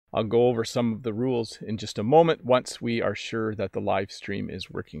I'll go over some of the rules in just a moment once we are sure that the live stream is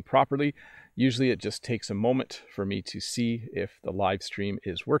working properly. Usually it just takes a moment for me to see if the live stream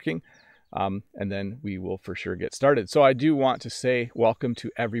is working, and then we will for sure get started. So I do want to say welcome to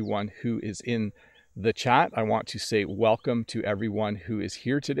everyone who is in the chat. I want to say welcome to everyone who is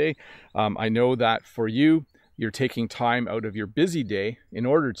here today. I know that for you, you're taking time out of your busy day in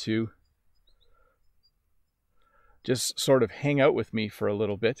order to just sort of hang out with me for a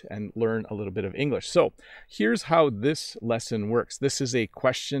little bit and learn a little bit of English. So here's how this lesson works. This is a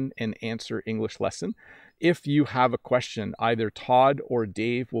question and answer English lesson. If you have a question, either Todd or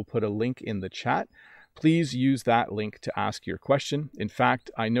Dave will put a link in the chat. Please use that link to ask your question. In fact,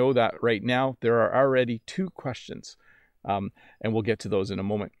 I know that right now there are already 2 questions, and we'll get to those in a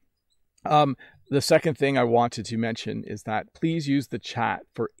moment. The second thing I wanted to mention is that please use the chat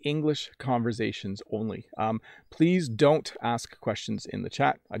for English conversations only. Please don't ask questions in the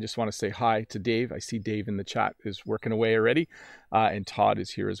chat. I just want to say hi to Dave. I see Dave in the chat is working away already, and Todd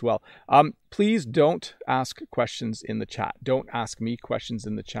is here as well. Please don't ask questions in the chat. Don't ask me questions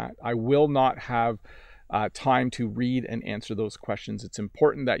in the chat. I will not have time to read and answer those questions. It's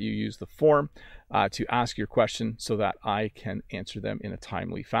important that you use the form to ask your question so that I can answer them in a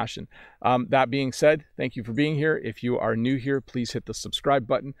timely fashion. That being said, thank you for being here. If you are new here, please hit the subscribe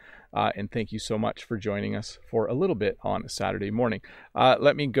button. And thank you so much for joining us for a little bit on a Saturday morning.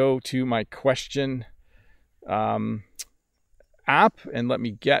 Let me go to my question app and let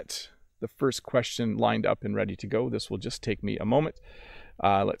me get the first question lined up and ready to go. This will just take me a moment.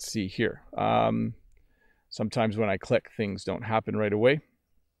 Let's see here. Sometimes when I click, things don't happen right away.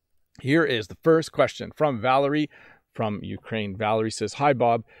 Here is the first question from Valerie from Ukraine. Valerie says, "Hi,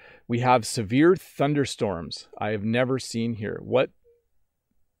 Bob. We have severe thunderstorms I have never seen here. What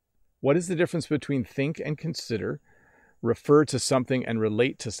is the difference between think and consider, refer to something, and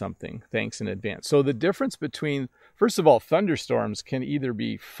relate to something? Thanks in advance." So the difference between, first of all, thunderstorms can either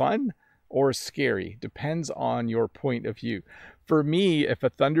be fun or scary. Depends on your point of view. For me, if a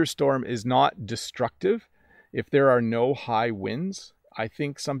thunderstorm is not destructive, if there are no high winds, I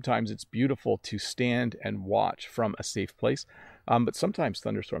think sometimes it's beautiful to stand and watch from a safe place. But sometimes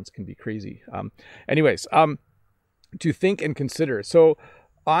thunderstorms can be crazy. To think and consider. So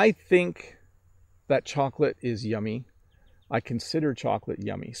I think that chocolate is yummy. I consider chocolate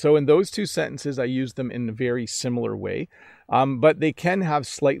yummy. So in those 2 sentences, I use them in a very similar way, but they can have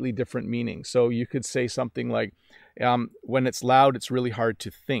slightly different meanings. So you could say something like, when it's loud, it's really hard to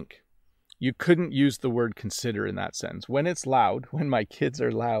think. You couldn't use the word consider in that sentence. When it's loud, when my kids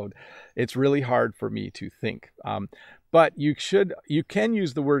are loud, it's really hard for me to think. But you can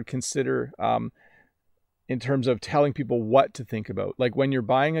use the word consider in terms of telling people what to think about. Like when you're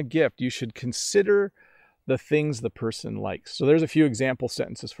buying a gift, you should consider the things the person likes. So there's a few example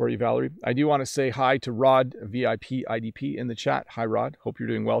sentences for you, Valerie. I do want to say hi to Rod, VIP IDP in the chat. Hi, Rod. Hope you're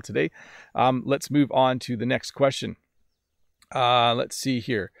doing well today. Let's move on to the next question. Let's see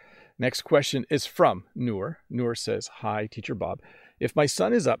here. Next question is from Noor. Noor says, "Hi, Teacher Bob. If my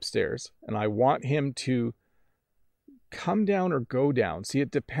son is upstairs and I want him to come down or go down," see, it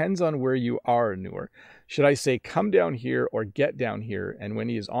depends on where you are, Noor. Should I say come down here or get down here? And when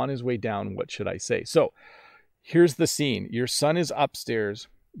he is on his way down, what should I say? So here's the scene. Your son is upstairs.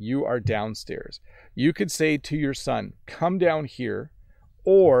 You are downstairs. You could say to your son, come down here.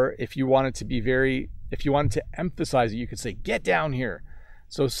 Or if you wanted to emphasize it, you could say, get down here.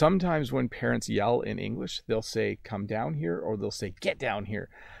 So sometimes when parents yell in English, they'll say, come down here, or they'll say, get down here.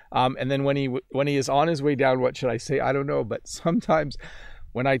 And then when he is on his way down, what should I say? I don't know. But sometimes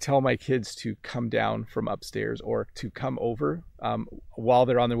when I tell my kids to come down from upstairs or to come over, while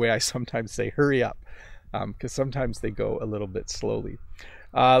they're on their way, I sometimes say, hurry up, because sometimes they go a little bit slowly.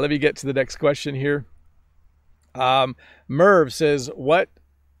 Let me get to the next question here. Merv says, what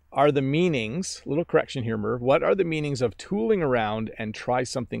are the meanings, little correction here, Merv, what are the meanings of tooling around and try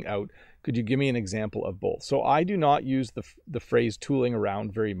something out? Could you give me an example of both? So I do not use the phrase tooling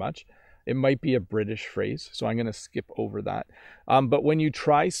around very much. It might be a British phrase, so I'm going to skip over that. But when you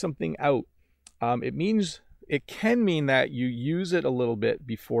try something out, it can mean that you use it a little bit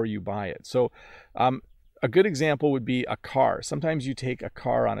before you buy it. So a good example would be a car. Sometimes you take a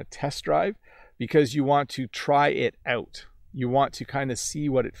car on a test drive because you want to try it out. You want to kind of see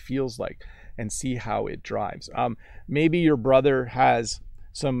what it feels like and see how it drives. Maybe your brother has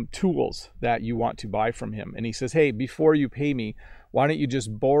some tools that you want to buy from him, and he says, hey, before you pay me, why don't you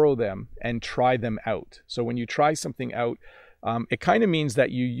just borrow them and try them out? So when you try something out, it kind of means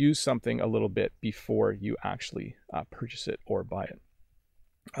that you use something a little bit before you actually purchase it or buy it.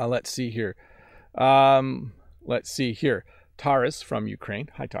 Let's see here. Taras from Ukraine.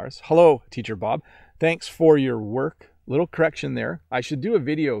 Hi, Taras. Hello, Teacher Bob. Thanks for your work. Little correction there. I should do a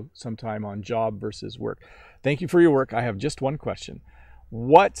video sometime on job versus work. Thank you for your work. I have just one question.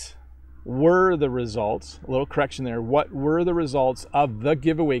 What were the results? A little correction there. What were the results of the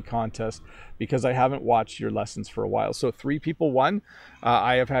giveaway contest? Because I haven't watched your lessons for a while. So 3 people won.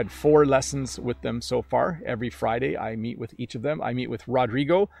 I have had 4 lessons with them so far. Every Friday, I meet with each of them. I meet with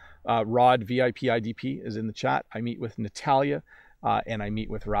Rodrigo. Rod, VIP IDP, is in the chat. I meet with Natalia. And I meet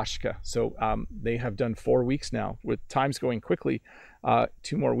with Rashka. So they have done 4 weeks now. With times going quickly,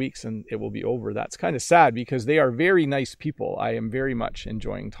 2 more weeks and it will be over. That's kind of sad because they are very nice people. I am very much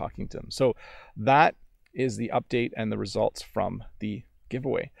enjoying talking to them. So that is the update and the results from the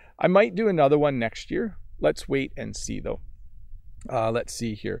giveaway. I might do another one next year. Let's wait and see though. Let's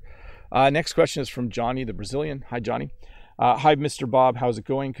see here. Next question is from Johnny, the Brazilian. Hi, Johnny. Hi, Mr. Bob. How's it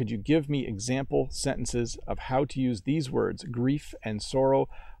going? Could you give me example sentences of how to use these words? Grief and sorrow,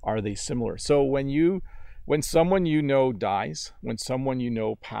 are they similar? So when someone you know dies, when someone you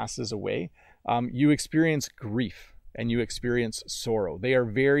know passes away, you experience grief and you experience sorrow. They are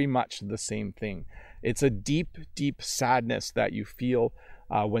very much the same thing. It's a deep, deep sadness that you feel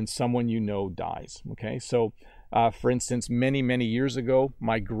when someone you know dies. Okay, so for instance, many, many years ago,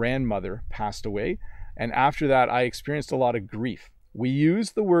 my grandmother passed away. And after that, I experienced a lot of grief. We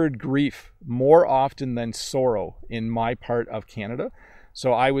use the word grief more often than sorrow in my part of Canada.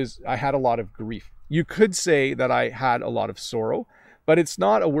 So I had a lot of grief. You could say that I had a lot of sorrow, but it's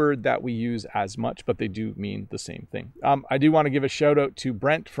not a word that we use as much, but they do mean the same thing. I do want to give a shout out to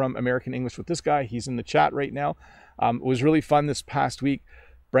Brent from American English with This Guy. He's in the chat right now. It was really fun this past week.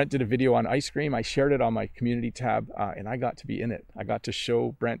 Brent did a video on ice cream. I shared it on my community tab and I got to be in it. I got to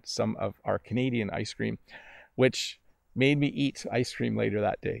show Brent some of our Canadian ice cream, which made me eat ice cream later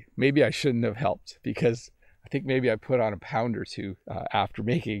that day. Maybe I shouldn't have helped because I think maybe I put on a pound or 2 after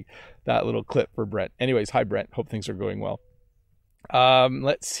making that little clip for Brent. Anyways, hi Brent. Hope things are going well.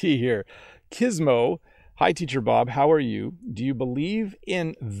 Let's see here. Kismo. Hi, Teacher Bob. How are you? Do you believe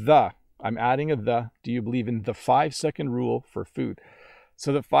in I'm adding a the. Do you believe in the 5-second rule for food?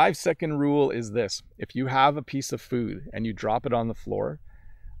 So the 5-second rule is this. If you have a piece of food and you drop it on the floor,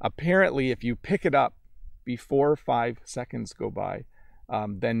 apparently if you pick it up before 5 seconds go by,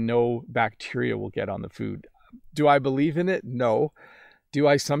 then no bacteria will get on the food. Do I believe in it? No. Do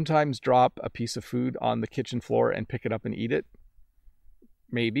I sometimes drop a piece of food on the kitchen floor and pick it up and eat it?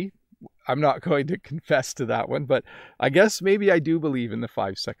 Maybe. I'm not going to confess to that one, but I guess maybe I do believe in the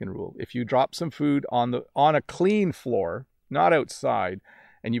 5-second rule. If you drop some food on a clean floor, not outside,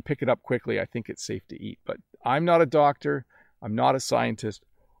 and you pick it up quickly, I think it's safe to eat. But I'm not a doctor. I'm not a scientist.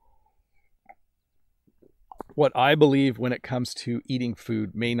 What I believe when it comes to eating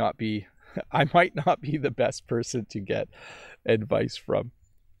food I might not be the best person to get advice from.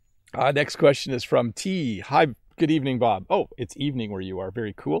 Next question is from T. Hi, good evening, Bob. Oh, it's evening where you are.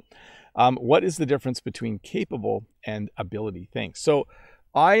 Very cool. What is the difference between capable and ability? Thanks. So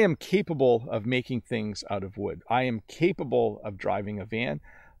I am capable of making things out of wood. I am capable of driving a van.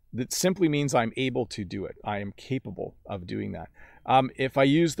 That simply means I'm able to do it. I am capable of doing that. If I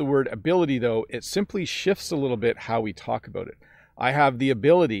use the word ability, though, it simply shifts a little bit how we talk about it. I have the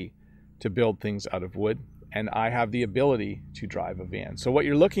ability to build things out of wood, and I have the ability to drive a van. So what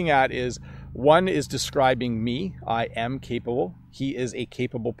you're looking at is, one is describing me. I am capable. He is a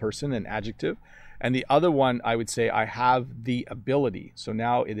capable person, an adjective. And the other one, I would say I have the ability. So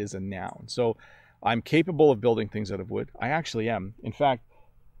now it is a noun. So I'm capable of building things out of wood. I actually am. In fact,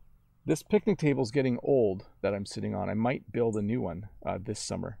 this picnic table is getting old that I'm sitting on. I might build a new one this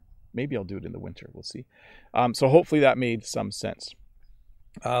summer. Maybe I'll do it in the winter. We'll see. So hopefully that made some sense.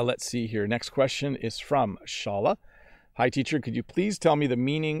 Let's see here. Next question is from Shala. Hi, teacher. Could you please tell me the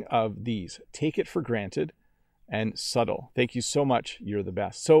meaning of these? Take it for granted and subtle. Thank you so much. You're the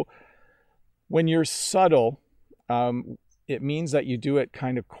best. So when you're subtle, it means that you do it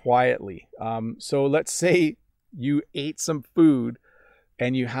kind of quietly. So let's say you ate some food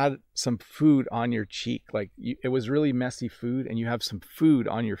and you had some food on your cheek, it was really messy food, and you have some food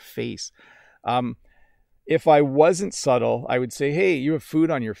on your face. If I wasn't subtle, I would say, hey, you have food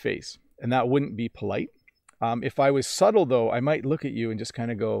on your face, and that wouldn't be polite. If I was subtle, though, I might look at you and just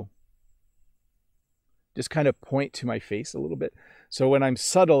kind of point to my face a little bit. So when I'm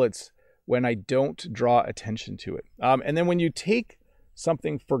subtle, it's when I don't draw attention to it. And then when you take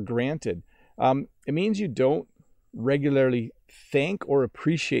something for granted, it means you don't regularly thank or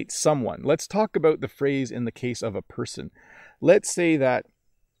appreciate someone. Let's talk about the phrase in the case of a person. Let's say that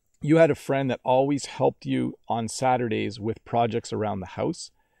you had a friend that always helped you on Saturdays with projects around the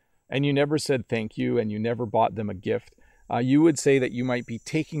house, and you never said thank you, and you never bought them a gift. you would say that you might be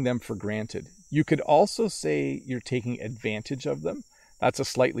taking them for granted. You could also say you're taking advantage of them. That's a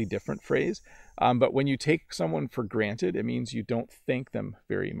slightly different phrase. But when you take someone for granted, it means you don't thank them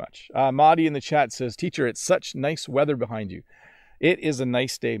very much. Madi in the chat says, teacher, it's such nice weather behind you. It is a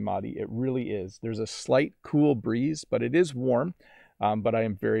nice day, Madi. It really is. There's a slight cool breeze, but it is warm. But I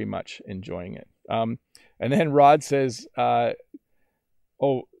am very much enjoying it. And then Rod says, oh,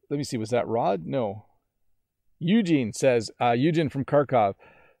 let me see. Was that Rod? No. Eugene says, Eugene from Kharkov,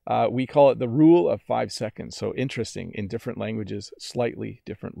 we call it the rule of 5 seconds. So interesting. In different languages, slightly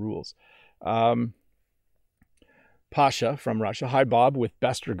different rules. Pasha from Russia. Hi, Bob, with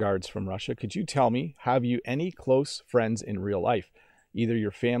best regards from Russia. Could you tell me, have you any close friends in real life? Either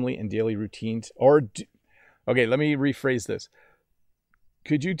your family and daily routines or... Okay, let me rephrase this.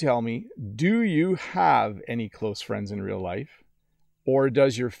 Could you tell me, do you have any close friends in real life? Or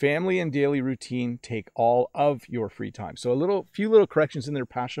does your family and daily routine take all of your free time? So few little corrections in there,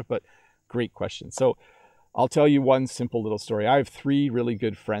 Pasha, but great question. So I'll tell you one simple little story. I have 3 really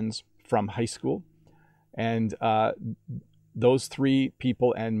good friends from high school. And those 3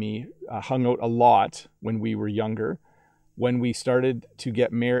 people and me hung out a lot when we were younger. When we started to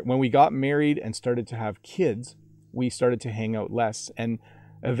get married, when we got married and started to have kids, we started to hang out less. And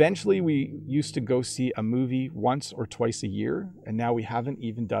eventually we used to go see a movie once or twice a year. And now we haven't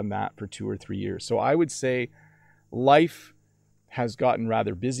even done that for 2 or 3 years. So I would say life has gotten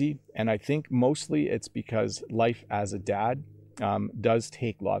rather busy. And I think mostly it's because life as a dad does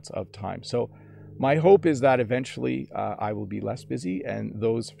take lots of time. So my hope is that eventually I will be less busy and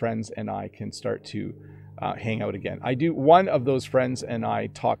those friends and I can start to hang out again. One of those friends and I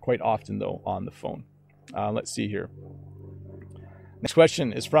talk quite often though on the phone. Let's see here. Next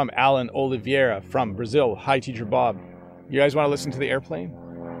question is from Alan Oliveira from Brazil. Hi, Teacher Bob. You guys want to listen to the airplane?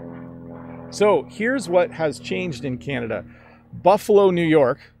 So here's what has changed in Canada. Buffalo, New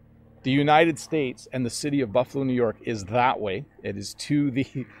York, the United States, and the city of Buffalo, New York is that way. It is to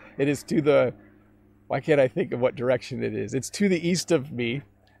the, why can't I think of what direction it is? It's to the east of me,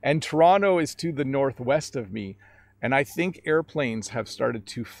 and Toronto is to the northwest of me. And I think airplanes have started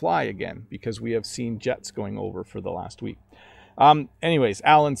to fly again because we have seen jets going over for the last week. Anyways,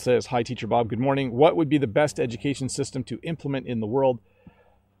 Alan says, hi, Teacher Bob. Good morning. What would be the best education system to implement in the world?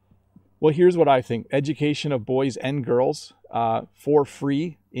 Well, here's what I think. Education of boys and girls for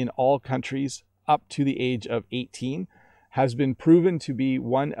free in all countries up to the age of 18 has been proven to be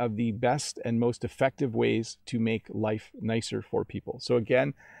one of the best and most effective ways to make life nicer for people. So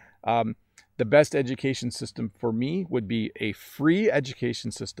again, the best education system for me would be a free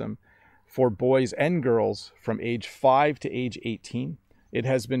education system for boys and girls from age 5 to age 18. It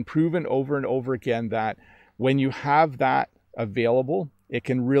has been proven over and over again that when you have that available, it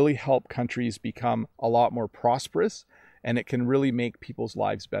can really help countries become a lot more prosperous and it can really make people's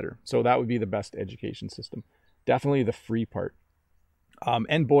lives better. So that would be the best education system. Definitely the free part.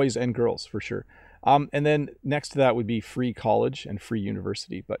 And boys and girls for sure. And then next to that would be free college and free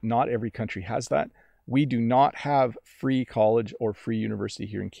university, but not every country has that. We do not have free college or free university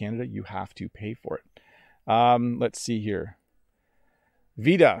here in Canada. You have to pay for it. Let's see here.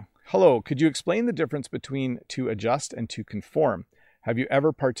 Vida, hello. Could you explain the difference between to adjust and to conform? Have you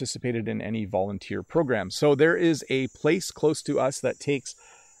ever participated in any volunteer programs? So there is a place close to us that takes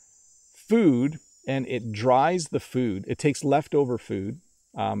food and it dries the food. It takes leftover food,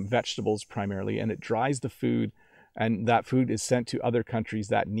 vegetables primarily, and it dries the food. And that food is sent to other countries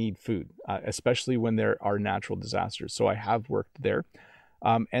that need food, especially when there are natural disasters. So I have worked there.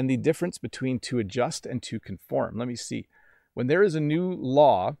 And the difference between to adjust and to conform. Let me see. When there is a new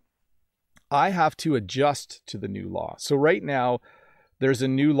law, I have to adjust to the new law. So right now, there's a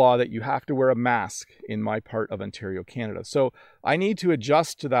new law that you have to wear a mask in my part of Ontario, Canada. So I need to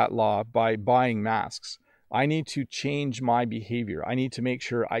adjust to that law by buying masks. I need to change my behavior. I need to make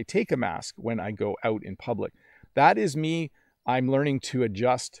sure I take a mask when I go out in public. That is me. I'm learning to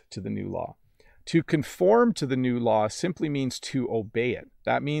adjust to the new law. To conform to the new law simply means to obey it.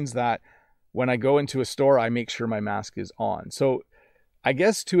 That means that when I go into a store, I make sure my mask is on. So I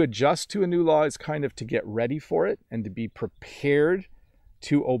guess to adjust to a new law is kind of to get ready for it and to be prepared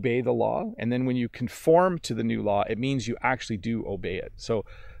to obey the law. And then when you conform to the new law, it means you actually do obey it. So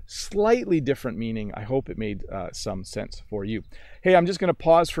slightly different meaning. I hope it made some sense for you. Hey, I'm just going to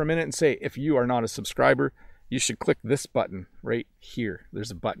pause for a minute and say, if you are not a subscriber, you should click this button right here.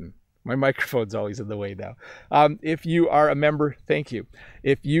 There's a button. My microphone's always in the way now. If you are a member, thank you.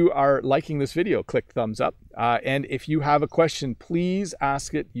 If you are liking this video, click thumbs up. And if you have a question, please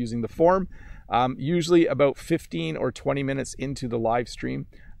ask it using the form. Usually about 15 or 20 minutes into the live stream,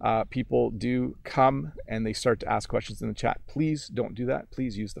 people do come and they start to ask questions in the chat, please don't do that.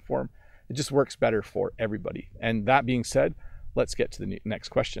 Please use the forum. It just works better for everybody. And that being said, let's get to the next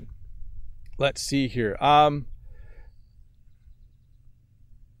question. Let's see here.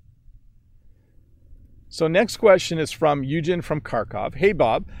 So next question is from Eugen from Kharkov. Hey,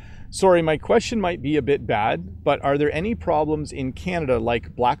 Bob. Sorry, my question might be a bit bad, but are there any problems in Canada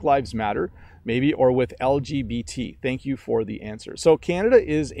like Black Lives Matter, maybe, or with LGBT? Thank you for the answer. So Canada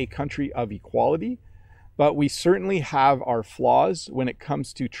is a country of equality, but we certainly have our flaws when it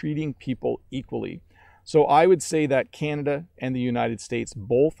comes to treating people equally. So I would say that Canada and the United States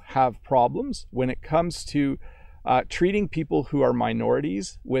both have problems when it comes to treating people who are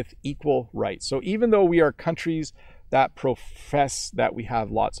minorities with equal rights. So even though we are countries that profess that we have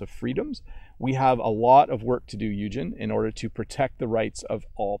lots of freedoms, we have a lot of work to do, Eugen, in order to protect the rights of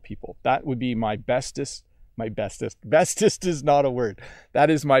all people. That would be my bestest is not a word. That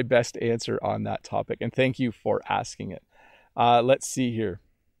is my best answer on that topic. And thank you for asking it. Let's see here.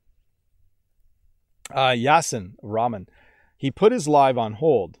 Yasin Rahman, he put his live on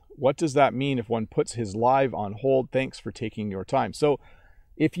hold. What does that mean if one puts his live on hold? Thanks for taking your time. So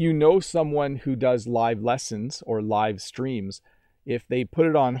if you know someone who does live lessons or live streams, if they put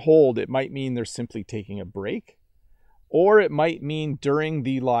it on hold, it might mean they're simply taking a break, or it might mean during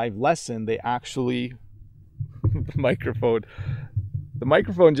the live lesson, they actually, the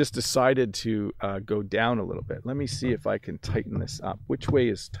microphone just decided to go down a little bit. Let me see if I can tighten this up. Which way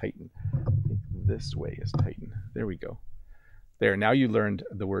is tighten? I think this way is tighten. There we go. There, now you learned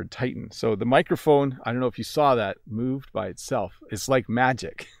the word tighten. So the microphone, I don't know if you saw that, moved by itself. It's like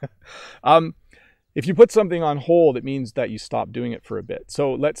magic. If you put something on hold, it means that you stop doing it for a bit.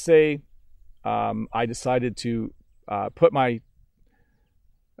 So let's say I decided to put my,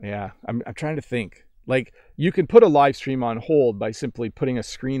 I'm trying to think. Like, you can put a live stream on hold by simply putting a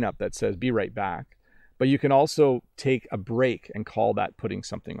screen up that says, be right back. But you can also take a break and call that putting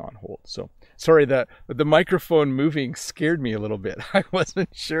something on hold. So sorry, the microphone moving scared me a little bit. I wasn't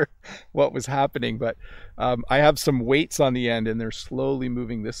sure what was happening, but I have some weights on the end and they're slowly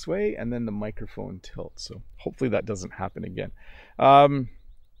moving this way, and then the microphone tilts. So hopefully that doesn't happen again.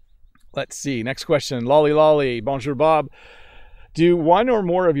 Let's see. Next question. Lolly Lolly. Bonjour, Bob. Do one or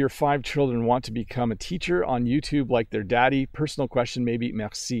more of your 5 children want to become a teacher on YouTube like their daddy? Personal question, maybe.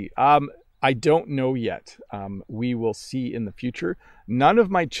 Merci. I don't know yet. We will see in the future. None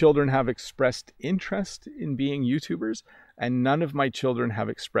of my children have expressed interest in being YouTubers, and none of my children have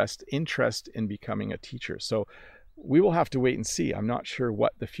expressed interest in becoming a teacher. So we will have to wait and see. I'm not sure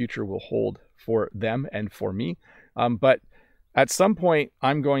what the future will hold for them and for me. But at some point,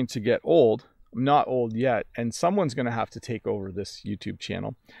 I'm going to get old. I'm not old yet, and someone's going to have to take over this YouTube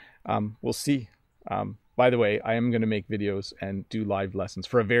channel. We'll see. By the way, I am going to make videos and do live lessons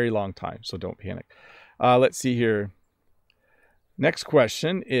for a very long time, so don't panic. Let's see here. Next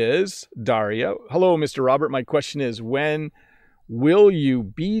question is Daria. Hello, Mr. Robert. My question is, when will you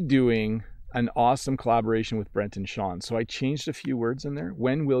be doing an awesome collaboration with Brent and Sean? So I changed a few words in there.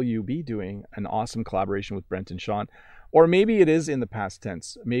 When will you be doing an awesome collaboration with Brent and Sean? Or maybe it is in the past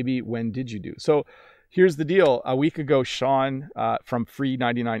tense. Maybe when did you do? So here's the deal. A week ago, Sean from Free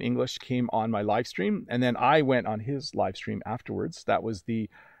 99 English came on my live stream, and then I went on his live stream afterwards. That was the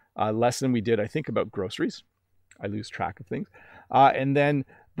lesson we did, I think, about groceries. I lose track of things. And then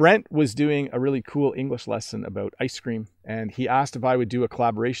Brent was doing a really cool English lesson about ice cream, and he asked if I would do a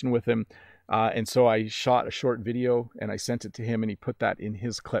collaboration with him. And so I shot a short video and I sent it to him, and he put that in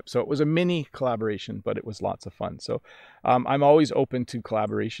his clip. So it was a mini collaboration, but it was lots of fun. So I'm always open to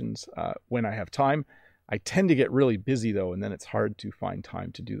collaborations when I have time. I tend to get really busy though, and then it's hard to find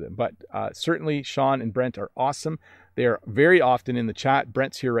time to do them. But certainly Sean and Brent are awesome. They are very often in the chat.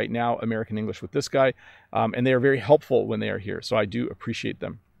 Brent's here right now, American English with this guy. And they are very helpful when they are here. So I do appreciate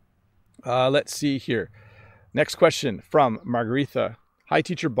them. Let's see here. Next question from Margaretha. Hi,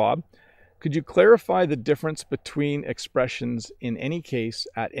 Teacher Bob. Could you clarify the difference between expressions in any case,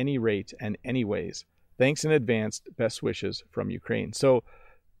 at any rate, and anyways? Thanks in advance. Best wishes from Ukraine. So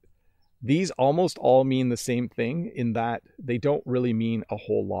these almost all mean the same thing in that they don't really mean a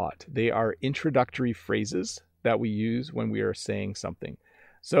whole lot. They are introductory phrases that we use when we are saying something.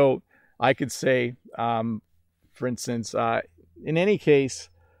 So I could say, for instance, in any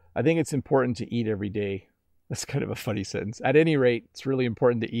case, I think it's important to eat every day. That's kind of a funny sentence. At any rate, it's really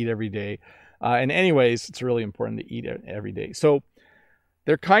important to eat every day. And anyways, it's really important to eat every day. So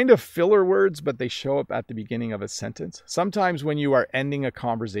they're kind of filler words, but they show up at the beginning of a sentence. Sometimes when you are ending a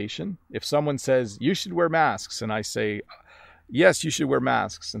conversation, if someone says, you should wear masks, and I say, yes, you should wear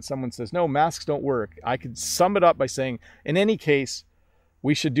masks, and someone says, no, masks don't work, I could sum it up by saying, in any case,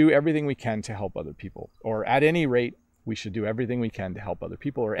 we should do everything we can to help other people. Or at any rate, we should do everything we can to help other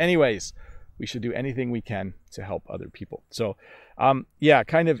people. Or anyways, we should do anything we can to help other people. So yeah,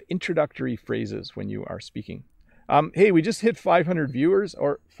 kind of introductory phrases when you are speaking. Hey, we just hit 500 viewers,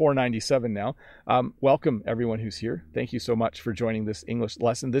 or 497 now. Welcome everyone who's here. Thank you so much for joining this English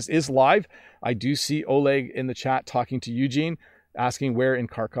lesson. This is live. I do see Oleg in the chat talking to Eugene, asking where in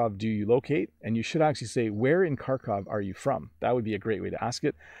Kharkov do you locate? And you should actually say, where in Kharkov are you from? That would be a great way to ask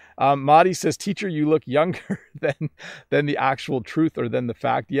it. Madi says, teacher, you look younger than the actual truth or than the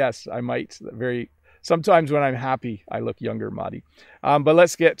fact. Yes, I might. Sometimes when I'm happy, I look younger, Madi. But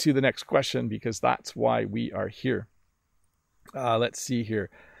let's get to the next question, because that's why we are here. Let's see here.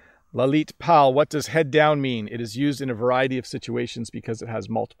 Lalit Pal, what does head down mean? It is used in a variety of situations because it has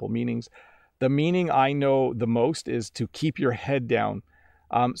multiple meanings. The meaning I know the most is to keep your head down.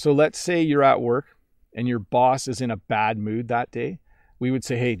 So let's say you're at work and your boss is in a bad mood that day. We would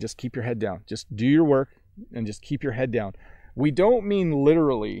say, hey, just keep your head down. Just do your work and just keep your head down. We don't mean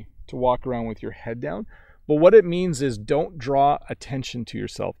literally to walk around with your head down, but what it means is don't draw attention to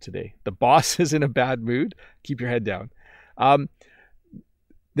yourself today. The boss is in a bad mood. Keep your head down.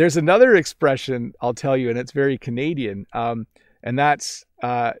 There's another expression I'll tell you, and it's very Canadian, and that's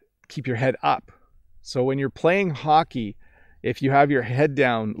keep your head up. So when you're playing hockey, if you have your head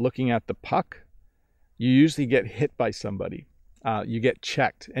down looking at the puck, you usually get hit by somebody. You get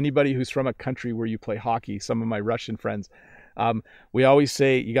checked. Anybody who's from a country where you play hockey, some of my Russian friends, we always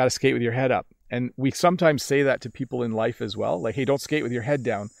say you got to skate with your head up. And we sometimes say that to people in life as well. Like, hey, don't skate with your head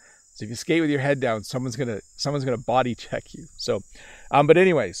down. So if you skate with your head down, someone's gonna body check you. So, but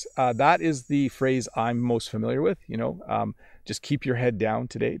anyways, that is the phrase I'm most familiar with. Just keep your head down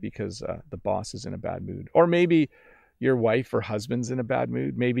today because the boss is in a bad mood. Or maybe your wife or husband's in a bad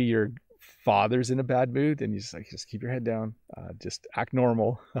mood. Maybe your father's in a bad mood, and you just keep your head down. Just act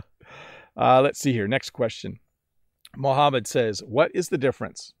normal. Let's see here. Next question. Mohammed says, what is the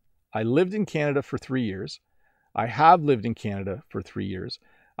difference? I lived in Canada for 3 years. I have lived in Canada for 3 years.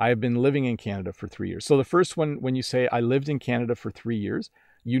 I have been living in Canada for 3 years. So the first one, when you say I lived in Canada for 3 years,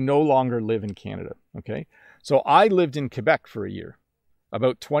 you no longer live in Canada, okay? So I lived in Quebec for a year.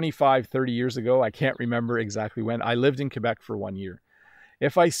 About 25, 30 years ago, I can't remember exactly when, I lived in Quebec for 1 year.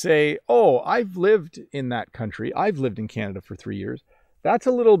 If I say, oh, I've lived in that country, I've lived in Canada for 3 years, that's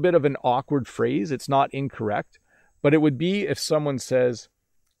a little bit of an awkward phrase. It's not incorrect, but it would be if someone says,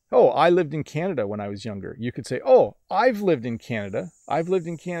 oh, I lived in Canada when I was younger. You could say, oh, I've lived in Canada. I've lived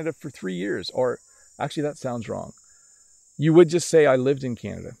in Canada for 3 years. Or actually, that sounds wrong. You would just say, I lived in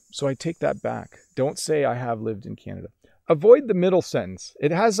Canada. So I take that back. Don't say I have lived in Canada. Avoid the middle sentence.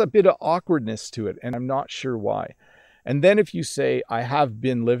 It has a bit of awkwardness to it, and I'm not sure why. And then if you say, I have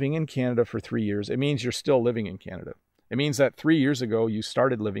been living in Canada for 3 years, it means you're still living in Canada. It means that 3 years ago, you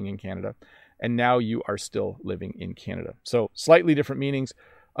started living in Canada, and now you are still living in Canada. So slightly different meanings.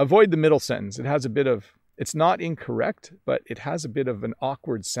 Avoid the middle sentence. It has a bit of, it's not incorrect, but it has a bit of an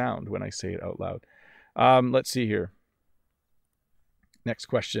awkward sound when I say it out loud. Let's see here. Next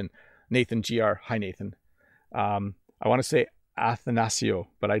question. Nathan GR. Hi, Nathan. I want to say Athanasio,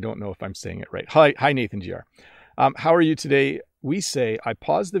 but I don't know if I'm saying it right. Hi, Nathan GR. How are you today? We say, I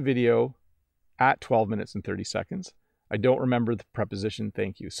paused the video at 12 minutes and 30 seconds. I don't remember the preposition,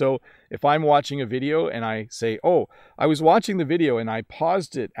 thank you. So if I'm watching a video and I say, oh, I was watching the video and I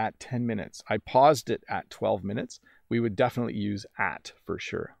paused it at 10 minutes. I paused it at 12 minutes. We would definitely use at for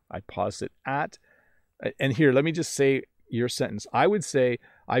sure. I paused it at, and here, let me just say your sentence. I would say,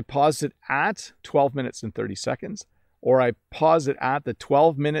 I paused it at 12 minutes and 30 seconds, or I pause it at the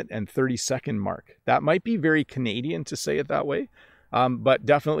 12 minute and 30 second mark. That might be very Canadian to say it that way. But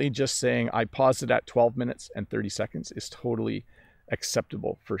definitely just saying I paused it at 12 minutes and 30 seconds is totally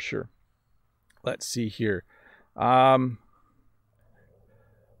acceptable for sure. Let's see here. Renata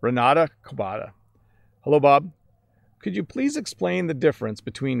Kobata. Hello, Bob. Could you please explain the difference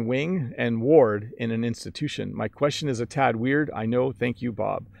between wing and ward in an institution? My question is a tad weird. I know. Thank you,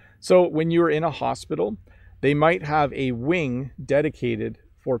 Bob. So when you're in a hospital, they might have a wing dedicated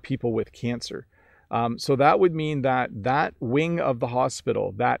for people with cancer. So that would mean that wing of the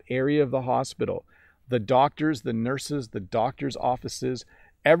hospital, that area of the hospital, the doctors, the nurses, the doctors' offices,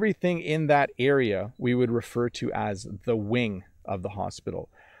 everything in that area we would refer to as the wing of the hospital.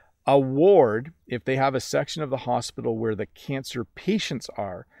 A ward, if they have a section of the hospital where the cancer patients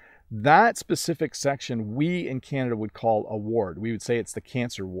are, that specific section we in Canada would call a ward. We would say it's the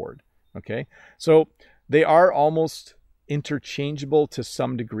cancer ward. Okay, so they are almost interchangeable to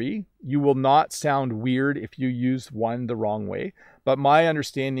some degree. You will not sound weird if you use one the wrong way, but my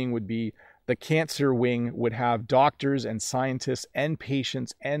understanding would be The cancer wing would have doctors and scientists and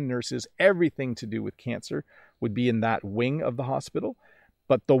patients and nurses. Everything to do with cancer would be in that wing of the hospital.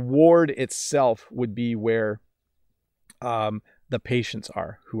 But the ward itself would be where the patients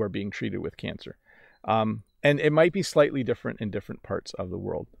are who are being treated with cancer. And it might be slightly different in different parts of the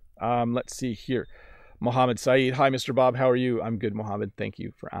world. Let's see here. Mohammed Saeed. Hi, Mr. Bob. How are you? I'm good, Mohammed. Thank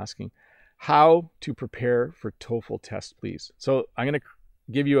you for asking. How to prepare for TOEFL test, please. So I'm going to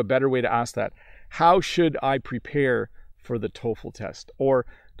give you a better way to ask that. How should I prepare for the TOEFL test? Or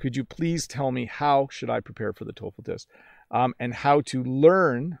could you please tell me how should I prepare for the TOEFL test? And how to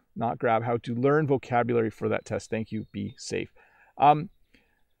learn, not grab, how to learn vocabulary for that test. Thank you. Be safe.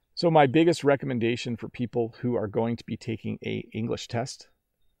 So my biggest recommendation for people who are going to be taking an English test.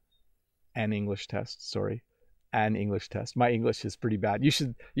 My English is pretty bad. You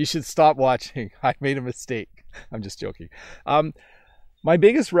should stop watching. I made a mistake. I'm just joking. My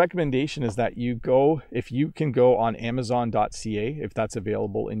biggest recommendation is that if you can go on Amazon.ca, if that's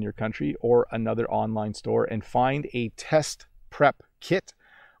available in your country, or another online store, and find a test prep kit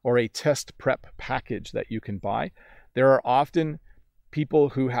or a test prep package that you can buy. There are often people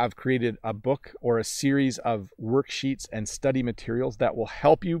who have created a book or a series of worksheets and study materials that will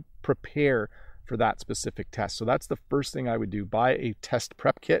help you prepare for that specific test. So that's the first thing I would do. Buy a test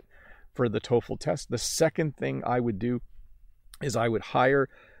prep kit for the TOEFL test. The second thing I would do is I would hire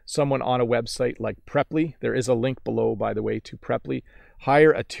someone on a website like Preply. There is a link below, by the way, to Preply.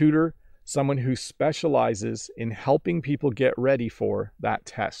 Hire a tutor, someone who specializes in helping people get ready for that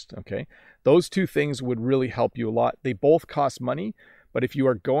test, okay? Those two things would really help you a lot. They both cost money, but if you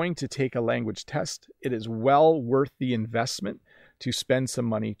are going to take a language test, it is well worth the investment to spend some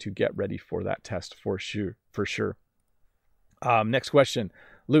money to get ready for that test for sure. Next question.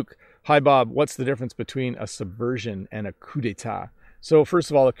 Luke, hi Bob, what's the difference between a subversion and a coup d'etat? So first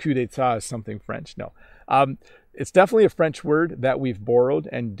of all, a coup d'etat is something French. No, it's definitely a French word that we've borrowed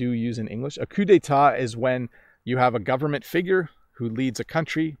and do use in English. A coup d'etat is when you have a government figure who leads a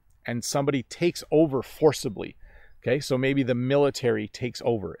country and somebody takes over forcibly. Okay, so maybe the military takes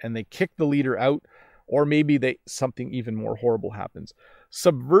over and they kick the leader out, or maybe something even more horrible happens.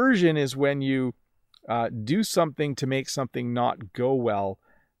 Subversion is when you do something to make something not go well,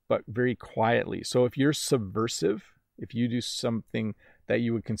 but very quietly. So if you're subversive, if you do something that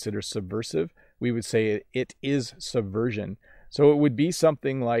you would consider subversive, we would say it is subversion. So it would be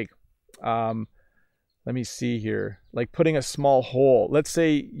something like, let me see here, like putting a small hole. Let's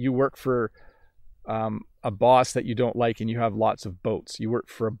say you work for a boss that you don't like and you have lots of boats. You work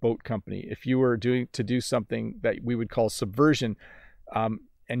for a boat company. If you were to do something that we would call subversion,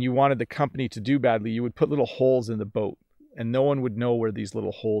 and you wanted the company to do badly, you would put little holes in the boat and no one would know where these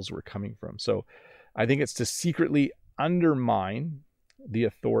little holes were coming from. So I think it's to secretly undermine the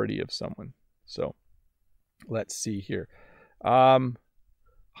authority of someone. So let's see here.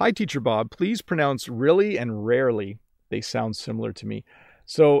 Hi, Teacher Bob. Please pronounce really and rarely. They sound similar to me.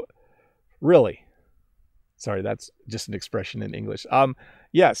 So really. Sorry, that's just an expression in English.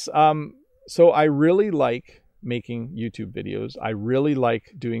 Yes. So I really like making YouTube videos. I really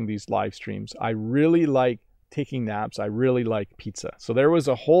like doing these live streams. I really like taking naps. I really like pizza. So there was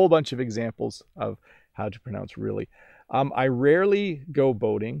a whole bunch of examples of how to pronounce really. I rarely go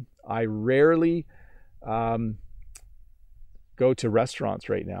boating. I rarely go to restaurants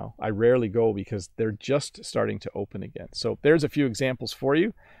right now. I rarely go because they're just starting to open again. So there's a few examples for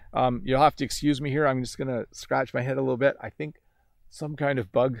you. You'll have to excuse me here. I'm just going to scratch my head a little bit. I think some kind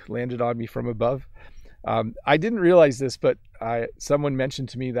of bug landed on me from above. I didn't realize this, but someone mentioned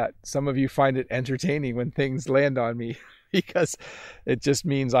to me that some of you find it entertaining when things land on me because it just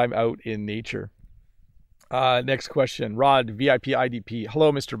means I'm out in nature. Next question. Rod, VIP IDP.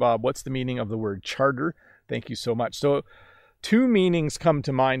 Hello, Mr. Bob. What's the meaning of the word charter? Thank you so much. So two meanings come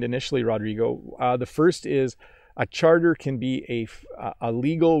to mind initially, Rodrigo. The first is a charter can be a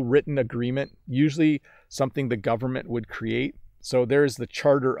legal written agreement, usually something the government would create. So there's the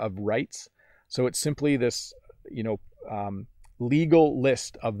Charter of Rights. So it's simply this, legal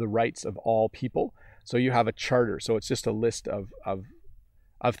list of the rights of all people. So you have a charter. So it's just a list of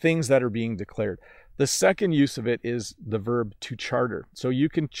things that are being declared. The second use of it is the verb to charter. So you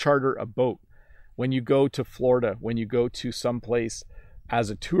can charter a boat. When you go to Florida, when you go to some place as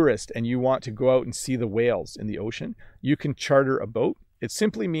a tourist and you want to go out and see the whales in the ocean, you can charter a boat. It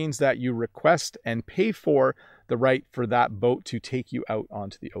simply means that you request and pay for the right for that boat to take you out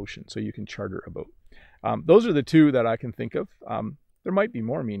onto the ocean. So you can charter a boat. Those are the two that I can think of. There might be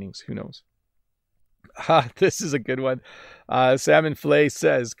more meanings. Who knows? This is a good one. Salmon Fillet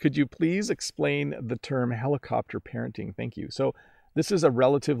says, could you please explain the term helicopter parenting? Thank you. So this is a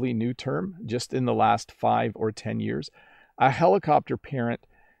relatively new term, just in the last 5 or 10 years. A helicopter parent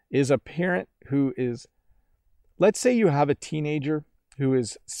is a parent who is, let's say you have a teenager who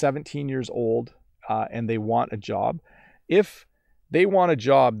is 17 years old and they want a job. If they want a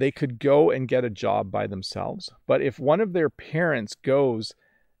job, they could go and get a job by themselves. But if one of their parents goes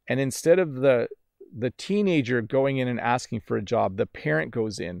and instead of the teenager going in and asking for a job, the parent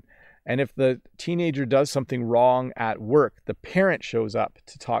goes in. And if the teenager does something wrong at work, the parent shows up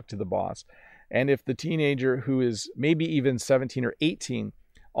to talk to the boss. And if the teenager, who is maybe even 17 or 18,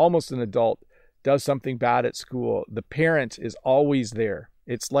 almost an adult, does something bad at school, the parent is always there.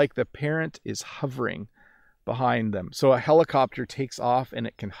 It's like the parent is hovering behind them. So a helicopter takes off and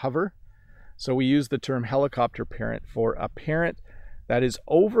it can hover. So we use the term helicopter parent for a parent that is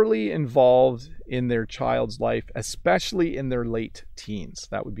overly involved in their child's life, especially in their late teens.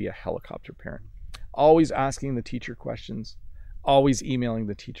 That would be a helicopter parent. Always asking the teacher questions, always emailing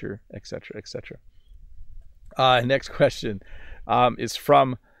the teacher, etc., etc. Next question is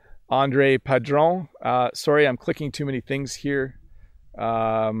from Andre Padron. Sorry, I'm clicking too many things here.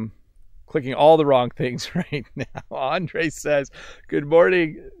 Clicking all the wrong things right now. Andre says, good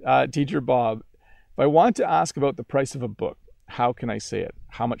morning, Teacher Bob. If I want to ask about the price of a book, how can I say it?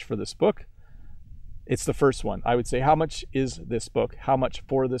 How much for this book? It's the first one. I would say, how much is this book? How much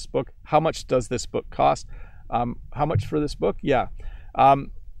for this book? How much does this book cost? How much for this book? Yeah.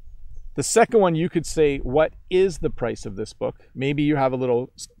 The second one, you could say, what is the price of this book? Maybe you have a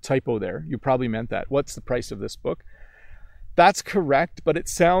little typo there. You probably meant that. What's the price of this book? That's correct, but it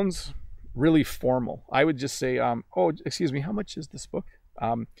sounds really formal. I would just say, oh, excuse me, how much is this book?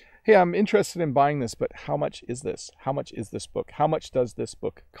 Hey, I'm interested in buying this, but how much is this? How much is this book? How much does this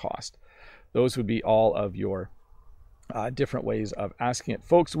book cost? Those would be all of your different ways of asking it.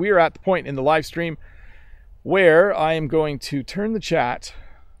 Folks, we are at the point in the live stream where I am going to turn the chat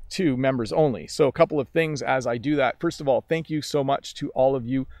to members only. So a couple of things as I do that. First of all, thank you so much to all of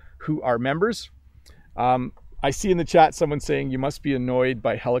you who are members. I see in the chat someone saying you must be annoyed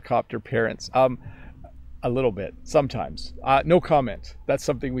by helicopter parents. A little bit, sometimes. No comment. That's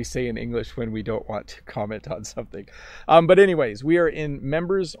something we say in English when we don't want to comment on something. But anyways, we are in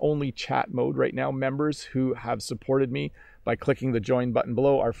members only chat mode right now. Members who have supported me by clicking the join button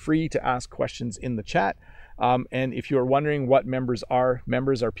below are free to ask questions in the chat. And if you're wondering what members are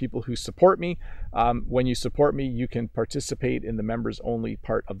people who support me. When you support me, you can participate in the members only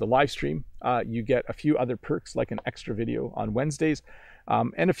part of the live stream. You get a few other perks like an extra video on Wednesdays.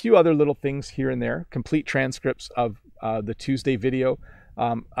 And a few other little things here and there, complete transcripts of the Tuesday video,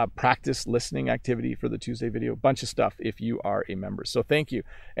 a practice listening activity for the Tuesday video, bunch of stuff if you are a member. So thank you.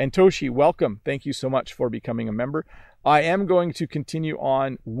 And Toshi, welcome. Thank you so much for becoming a member. I am going to continue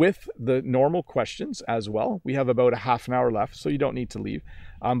on with the normal questions as well. We have about a half an hour left, so you don't need to leave.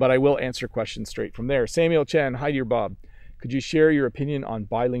 But I will answer questions straight from there. Samuel Chen, hi dear Bob. Could you share your opinion on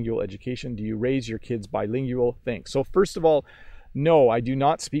bilingual education? Do you raise your kids bilingual? Thanks. So first of all, no, I do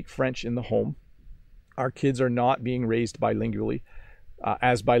not speak French in the home. Our kids are not being raised bilingually,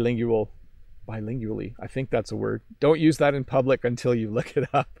 bilingually. I think that's a word. Don't use that in public until you look it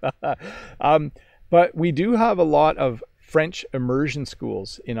up. But we do have a lot of French immersion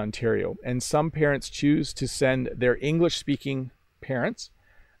schools in Ontario, and some parents choose to send their English-speaking parents,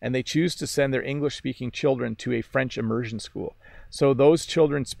 and they choose to send their English-speaking children to a French immersion school. So those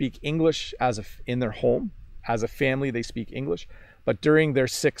children speak English in their home. As a family, they speak English, but during their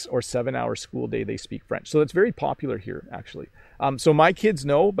 6 or 7 hour school day, they speak French. So it's very popular here, actually. So my kids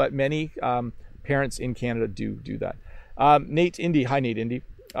know, but many parents in Canada do that. Nate Indy, hi Nate Indy.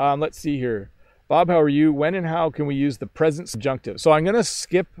 Let's see here. Bob, how are you? When and how can we use the present subjunctive? So I'm going to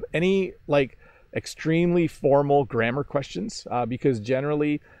skip any extremely formal grammar questions because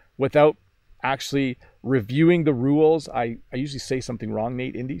generally, without actually reviewing the rules, I usually say something wrong,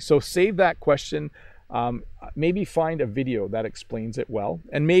 Nate Indy. So save that question. Maybe find a video that explains it well,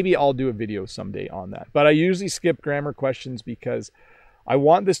 and maybe I'll do a video someday on that. But I usually skip grammar questions because I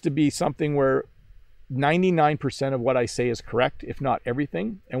want this to be something where 99% of what I say is correct, if not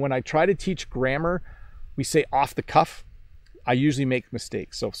everything. And when I try to teach grammar, we say off the cuff. I usually make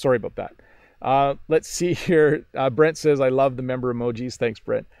mistakes, so sorry about that. Let's see here. Brent says, I love the member emojis. Thanks,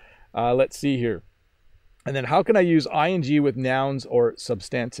 Brent. Let's see here. And then how can I use ing with nouns or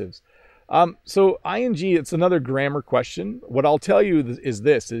substantives? So ing, it's another grammar question. What I'll tell you is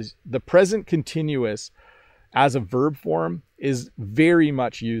the present continuous as a verb form is very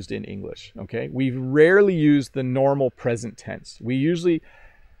much used in English, okay? We rarely use the normal present tense. We usually,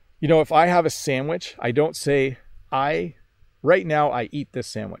 if I have a sandwich, I don't say, I right now I eat this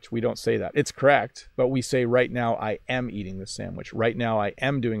sandwich. We don't say that. It's correct, but we say right now I am eating this sandwich. Right now I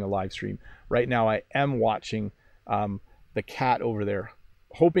am doing a live stream. Right now I am watching the cat over there,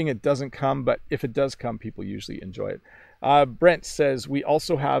 hoping it doesn't come, but if it does come, people usually enjoy it. Brent says, we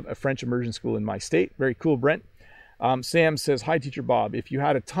also have a French immersion school in my state. Very cool, Brent. Sam says, hi, Teacher Bob. If you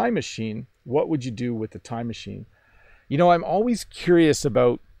had a time machine, what would you do with the time machine? You know, I'm always curious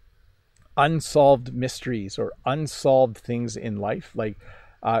about unsolved mysteries or unsolved things in life, like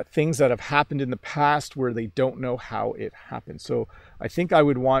things that have happened in the past where they don't know how it happened. So I think I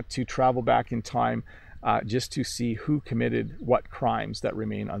would want to travel back in time just to see who committed what crimes that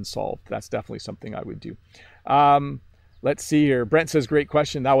remain unsolved. That's definitely something I would do. Let's see here. Brent says, great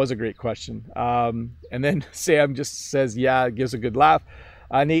question. That was a great question. And then Sam just says, yeah, gives a good laugh.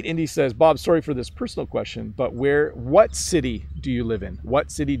 Nate Indy says, Bob, sorry for this personal question, but what city do you live in? What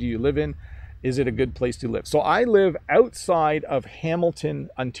city do you live in? Is it a good place to live? So I live outside of Hamilton,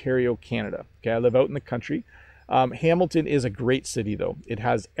 Ontario, Canada. Okay, I live out in the country. Hamilton is a great city, though. It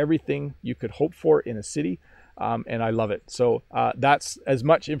has everything you could hope for in a city, and I love it. So that's as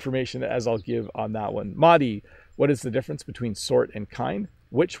much information as I'll give on that one. Madi, what is the difference between sort and kind?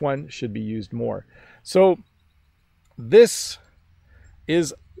 Which one should be used more? So this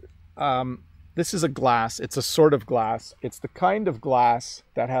is a glass. It's a sort of glass. It's the kind of glass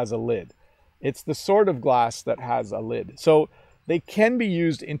that has a lid. It's the sort of glass that has a lid. So they can be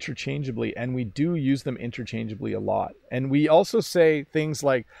used interchangeably, and we do use them interchangeably a lot. And we also say things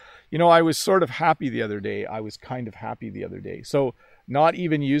like, you know, I was sort of happy the other day. I was kind of happy the other day. So not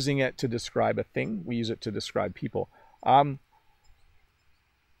even using it to describe a thing, we use it to describe people. I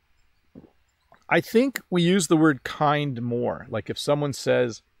think we use the word kind more. Like if someone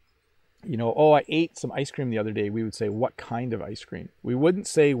says, you know, oh, I ate some ice cream the other day, we would say, what kind of ice cream? We wouldn't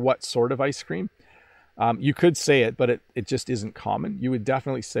say what sort of ice cream. You could say it, but it just isn't common. You would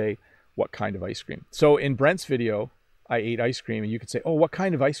definitely say what kind of ice cream. So in Brent's video, I ate ice cream, and you could say, oh, what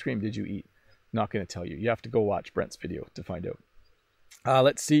kind of ice cream did you eat? Not going to tell you. You have to go watch Brent's video to find out.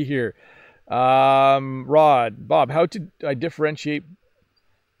 Let's see here. Rod, Bob, how did I differentiate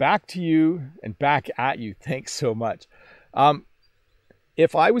back to you and back at you? Thanks so much.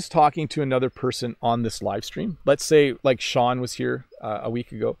 If I was talking to another person on this live stream, let's say like Sean was here a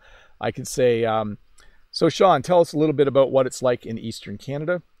week ago, I could say, so Sean, tell us a little bit about what it's like in Eastern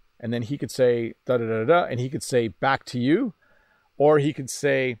Canada. And then he could say, da da da da, and he could say back to you. Or he could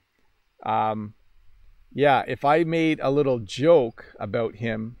say, yeah, if I made a little joke about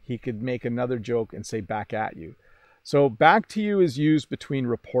him, he could make another joke and say back at you. So back to you is used between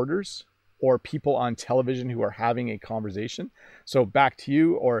reporters or people on television who are having a conversation. So back to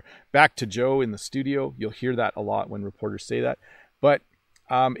you or back to Joe in the studio. You'll hear that a lot when reporters say that. But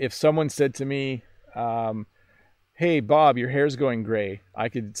if someone said to me, hey, Bob, your hair's going gray, I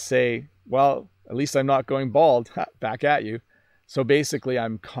could say, well, at least I'm not going bald. Back at you. So basically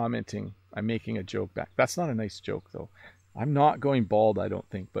I'm commenting. I'm making a joke back. That's not a nice joke, though. I'm not going bald, I don't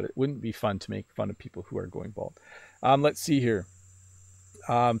think, but it wouldn't be fun to make fun of people who are going bald. Let's see here.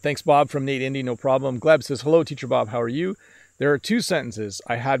 Thanks, Bob, from Nate Indy. No problem. Gleb says, hello, Teacher Bob. How are you? There are two sentences.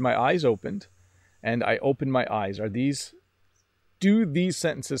 I had my eyes opened and I opened my eyes. Do these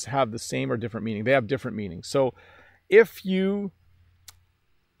sentences have the same or different meaning? They have different meanings. So if you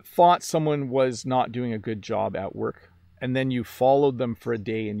thought someone was not doing a good job at work and then you followed them for a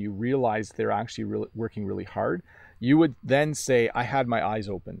day and you realized they're actually working really hard, you would then say, I had my eyes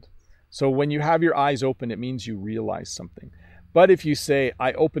opened. So when you have your eyes open, it means you realize something. But if you say,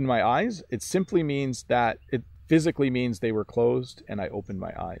 I opened my eyes, it simply means that it physically means they were closed and I opened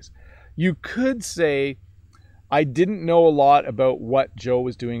my eyes. You could say, I didn't know a lot about what Joe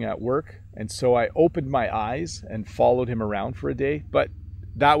was doing at work, and so I opened my eyes and followed him around for a day, but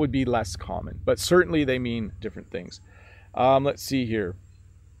that would be less common. But certainly they mean different things. Let's see here.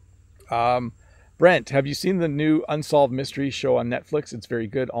 Brent, have you seen the new Unsolved Mysteries show on Netflix? It's very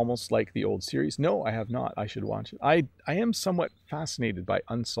good, almost like the old series. No, I have not. I should watch it. I am somewhat fascinated by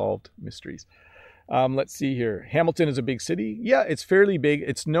unsolved mysteries. Let's see here. Hamilton is a big city. Yeah, it's fairly big.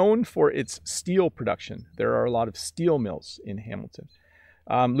 It's known for its steel production. There are a lot of steel mills in Hamilton.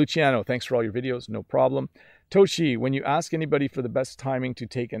 Luciano, thanks for all your videos. No problem. Toshi, when you ask anybody for the best timing to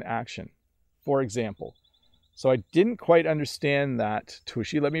take an action, for example. So I didn't quite understand that,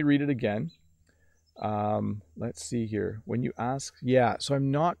 Toshi. Let me read it again. Let's see here. When you ask, yeah, so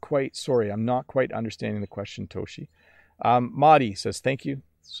I'm not quite understanding the question, Toshi. Madi says, thank you.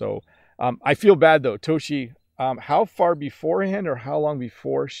 So I feel bad though, Toshi. How far beforehand or how long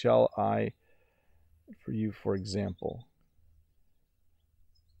before shall I, for you, for example?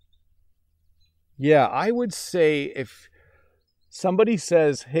 Yeah, I would say if somebody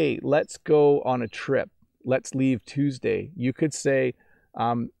says, hey, let's go on a trip. Let's leave Tuesday. You could say,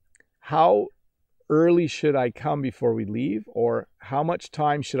 how early should I come before we leave? Or how much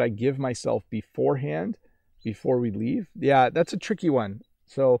time should I give myself beforehand before we leave? Yeah, that's a tricky one.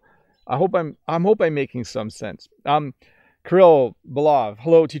 So I hope I'm making some sense. Kirill Belov,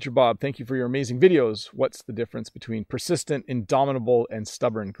 hello, Teacher Bob. Thank you for your amazing videos. What's the difference between persistent, indomitable, and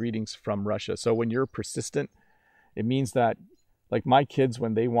stubborn? Greetings from Russia. So when you're persistent, it means that, like my kids,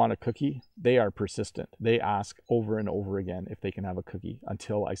 when they want a cookie, they are persistent. They ask over and over again if they can have a cookie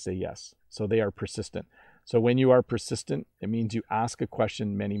until I say yes. So they are persistent. So when you are persistent, it means you ask a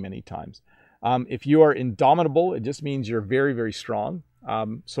question many, many times. If you are indomitable, it just means you're very, very strong.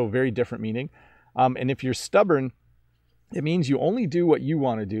 So very different meaning. And if you're stubborn, it means you only do what you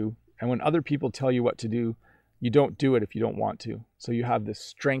want to do. And when other people tell you what to do, you don't do it if you don't want to. So you have this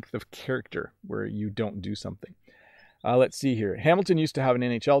strength of character where you don't do something. Let's see here. Hamilton used to have an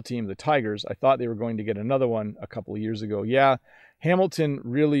NHL team, the Tigers. I thought they were going to get another one a couple of years ago. Yeah, Hamilton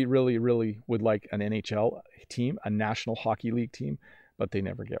really, really, really would like an NHL team, a National Hockey League team, but they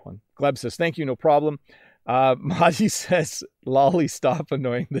never get one. Gleb says, thank you, no problem. Mazi says, Lolly, stop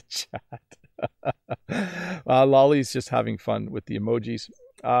annoying the chat. Lolly's just having fun with the emojis.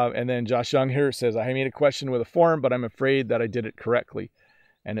 And then Josh Young here says, I made a question with a form, but I'm afraid that I did it correctly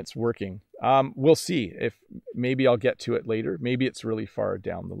and it's working. We'll see if maybe I'll get to it later. Maybe it's really far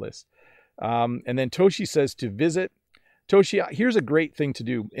down the list. And then Toshi says to visit. Toshi, here's a great thing to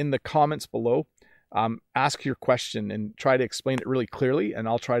do in the comments below. Ask your question and try to explain it really clearly, and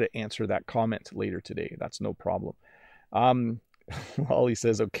I'll try to answer that comment later today. That's no problem. Lolly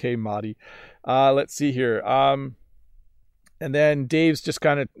says, okay, Madi. Let's see here. And then Dave's just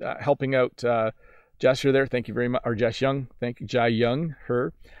kind of helping out Jess, you're there. Thank you very much. Or Jess Young. Thank you. Jai Young,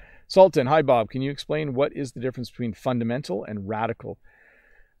 her. Sultan, hi, Bob. Can you explain what is the difference between fundamental and radical?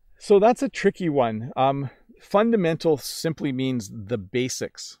 So that's a tricky one. Fundamental simply means the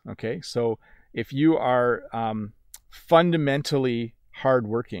basics. Okay. So if you are fundamentally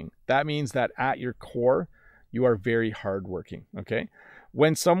hardworking, that means that at your core, you are very hardworking. Okay.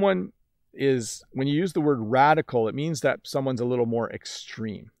 When you use the word radical, it means that someone's a little more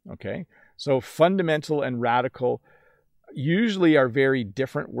extreme. Okay. So fundamental and radical usually are very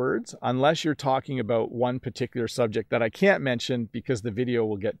different words, unless you're talking about one particular subject that I can't mention because the video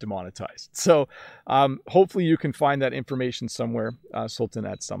will get demonetized. So hopefully you can find that information somewhere, Sultan,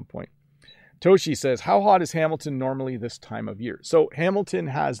 at some point. Toshi says, how hot is Hamilton normally this time of year? So Hamilton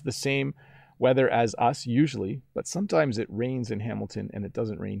has the same weather as us usually, but sometimes it rains in Hamilton and it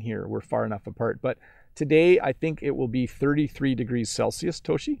doesn't rain here. We're far enough apart. But today I think it will be 33 degrees Celsius,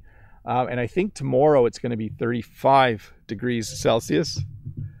 Toshi. And I think tomorrow it's going to be 35 degrees Celsius.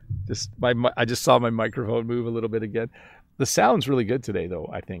 I just saw my microphone move a little bit again. The sound's really good today, though,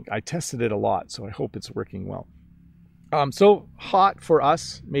 I think. I tested it a lot, so I hope it's working well. So hot for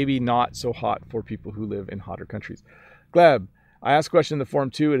us, maybe not so hot for people who live in hotter countries. Gleb, I asked a question in the form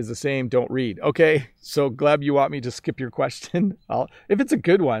too. It is the same. Don't read. Okay. So Gleb, you want me to skip your question? If it's a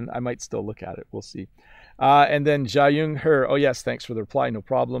good one, I might still look at it. We'll see. And then Jayung Her. Oh yes. Thanks for the reply. No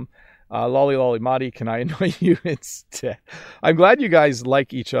problem. Lolly Madi, can I annoy you instead? I'm glad you guys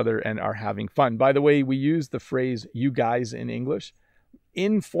like each other and are having fun. By the way, we use the phrase you guys in English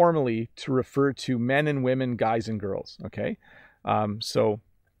informally to refer to men and women, guys and girls. Okay. Just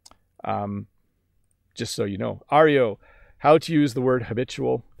so you know. Ario, how to use the word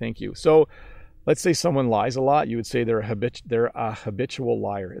habitual. Thank you. So let's say someone lies a lot. You would say they're a habitual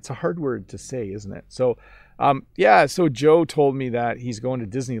liar. It's a hard word to say, isn't it? So, so Joe told me that he's going to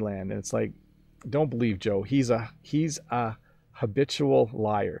Disneyland, and it's like, don't believe Joe. He's a habitual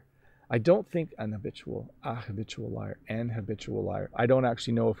liar. I don't think a habitual liar. I don't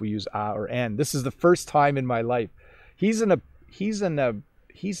actually know if we use a or an. This is the first time in my life. He's a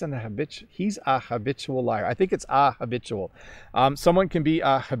habitual liar. I think it's a habitual. Someone can be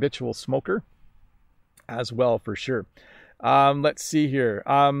a habitual smoker as well, for sure. Let's see here.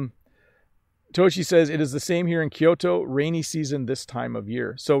 Toshi says, it is the same here in Kyoto, rainy season this time of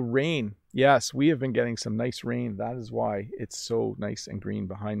year. So rain, yes, we have been getting some nice rain. That is why it's so nice and green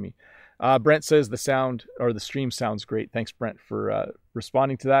behind me. Brent says the stream sounds great. Thanks, Brent, for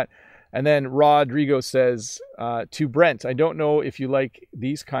responding to that. And then Rodrigo says, to Brent, I don't know if you like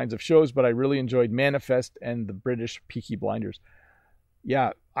these kinds of shows, but I really enjoyed Manifest and the British Peaky Blinders.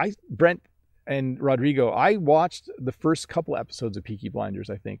 Yeah, Brent and Rodrigo, I watched the first couple episodes of Peaky Blinders,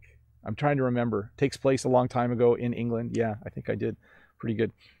 I think. I'm trying to remember. Takes place a long time ago in England. Yeah, I think I did. Pretty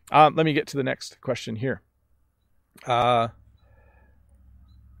good. Let me get to the next question here.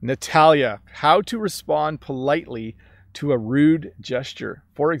 Natalia, how to respond politely to a rude gesture.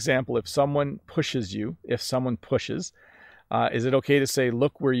 For example, if someone pushes you, is it okay to say,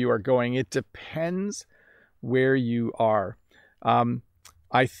 look where you are going? It depends where you are.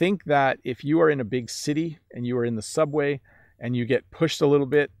 I think that if you are in a big city and you are in the subway and you get pushed a little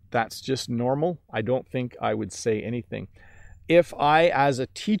bit, that's just normal. I don't think I would say anything. If I, as a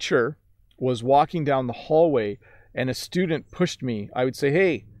teacher, was walking down the hallway and a student pushed me, I would say,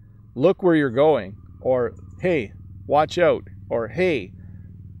 hey, look where you're going, or hey, watch out, or hey,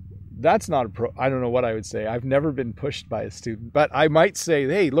 that's not I don't know what I would say. I've never been pushed by a student, but I might say,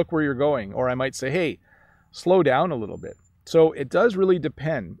 hey, look where you're going, or I might say, hey, slow down a little bit. So it does really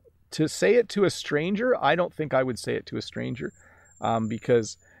depend. To say it to a stranger, I don't think I would say it to a stranger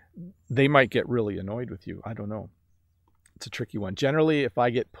because they might get really annoyed with you. I don't know. It's a tricky one. Generally, if I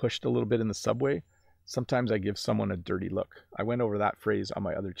get pushed a little bit in the subway, sometimes I give someone a dirty look. I went over that phrase on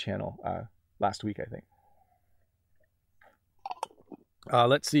my other channel last week, I think.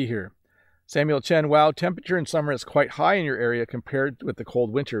 Let's see here. Samuel Chen, wow, temperature in summer is quite high in your area compared with the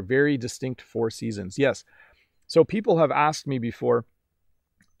cold winter. Very distinct 4 seasons. Yes. So people have asked me before,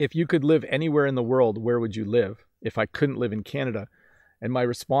 if you could live anywhere in the world, where would you live if I couldn't live in Canada? And my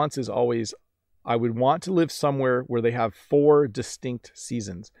response is always, I would want to live somewhere where they have 4 distinct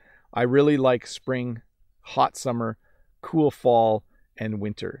seasons. I really like spring, hot summer, cool fall, and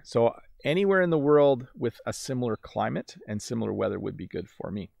winter. So anywhere in the world with a similar climate and similar weather would be good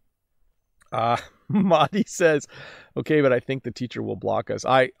for me. Madi says, okay, but I think the teacher will block us.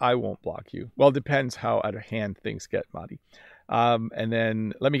 I won't block you. Well, it depends how out of hand things get, Madi. And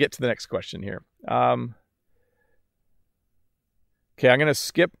then let me get to the next question here. Okay, I'm going to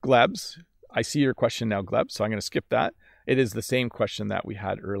skip Gleb's. I see your question now, Gleb, so I'm going to skip that. It is the same question that we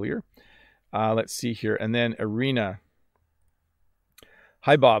had earlier. Let's see here. And then Irina.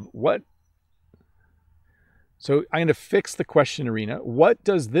 Hi, Bob. So I'm going to fix the question, Irina. What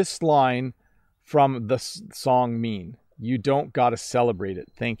does this line from the song mean? You don't got to celebrate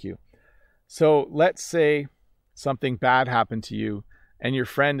it. Thank you. So let's say something bad happened to you and your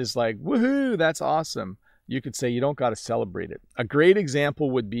friend is like, woohoo, that's awesome. You could say you don't got to celebrate it. A great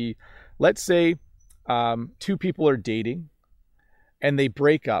example would be, let's say 2 people are dating and they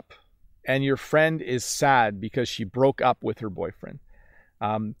break up and your friend is sad because she broke up with her boyfriend.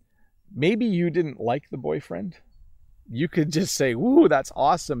 Maybe you didn't like the boyfriend. You could just say, woo, that's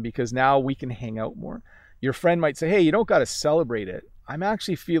awesome because now we can hang out more. Your friend might say, hey, you don't got to celebrate it. I'm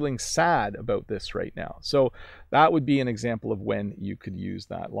actually feeling sad about this right now. So that would be an example of when you could use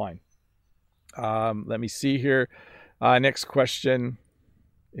that line. Let me see here. Next question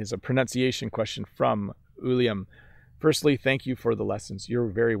is a pronunciation question from Uliam. Firstly, thank you for the lessons. You're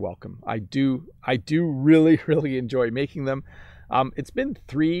very welcome. I do really, really enjoy making them. It's been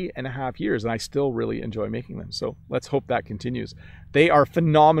 3.5 years and I still really enjoy making them. So let's hope that continues. They are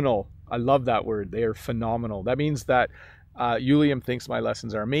phenomenal. I love that word. They are phenomenal. That means that Uliam thinks my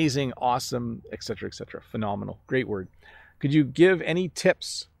lessons are amazing, awesome, etc., etc. Phenomenal. Great word. Could you give any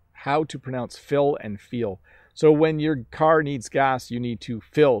tips how to pronounce fill and feel? So when your car needs gas, you need to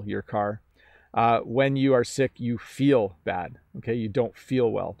fill your car. When you are sick, you feel bad. Okay, you don't feel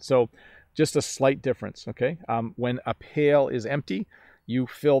well. So just a slight difference. Okay, when a pail is empty, you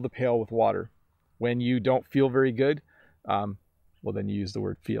fill the pail with water. When you don't feel very good, well, then you use the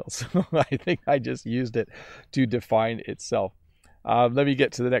word feel. So I think I just used it to define itself. Let me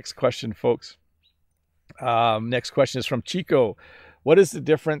get to the next question, folks. Next question is from Chico. What is the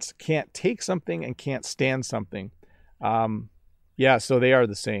difference? Can't take something and can't stand something. Yeah, so they are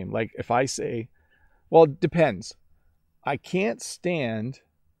the same. Like if I say, well, it depends. I can't stand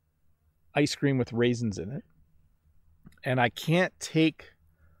ice cream with raisins in it. And I can't take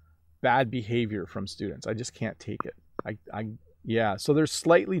bad behavior from students. I just can't take it. Yeah, so they're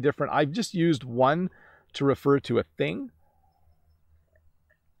slightly different. I've just used one to refer to a thing.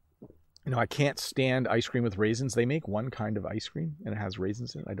 You know, I can't stand ice cream with raisins. They make one kind of ice cream and it has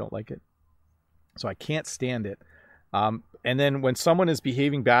raisins in it. I don't like it. So I can't stand it. And then when someone is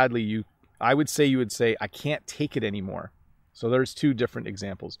behaving badly, you would say, I can't take it anymore. So there's 2 different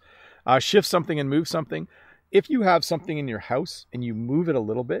examples. Shift something and move something. If you have something in your house and you move it a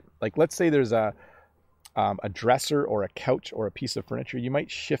little bit, like let's say there's a dresser or a couch or a piece of furniture, you might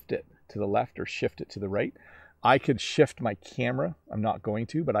shift it to the left or shift it to the right. I could shift my camera. I'm not going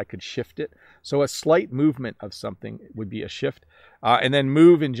to, but I could shift it. So a slight movement of something would be a shift. And then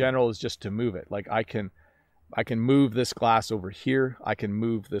move in general is just to move it. Like I can move this glass over here. I can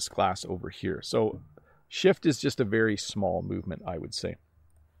move this glass over here. So shift is just a very small movement, I would say.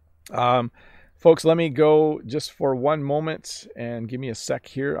 Folks, let me go just for one moment and give me a sec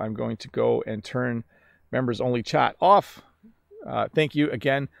here. I'm going to go and turn members only chat off. Thank you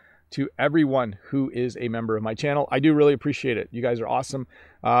again to everyone who is a member of my channel. I do really appreciate it. You guys are awesome.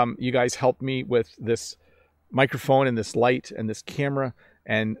 You guys helped me with this microphone and this light and this camera,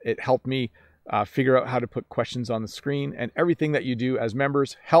 and it helped me figure out how to put questions on the screen, and everything that you do as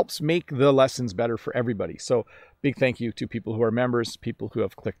members helps make the lessons better for everybody. So big thank you to people who are members, people who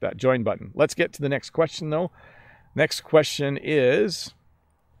have clicked that join button. Let's get to the next question though. Next question is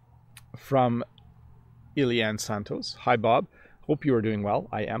from Ilian Santos. Hi Bob, hope you are doing well.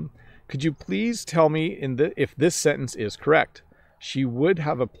 I am. Could you please tell me if this sentence is correct? She would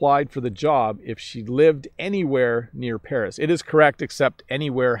have applied for the job if she lived anywhere near Paris. It is correct, except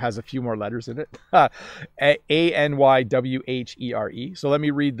anywhere has a few more letters in it. A-N-Y-W-H-E-R-E. So let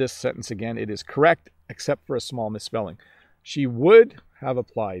me read this sentence again. It is correct, except for a small misspelling. She would have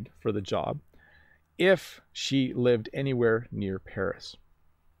applied for the job if she lived anywhere near Paris.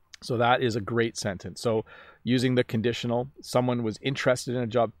 So that is a great sentence. So using the conditional, someone was interested in a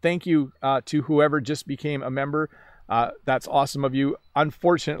job. Thank you to whoever just became a member. That's awesome of you.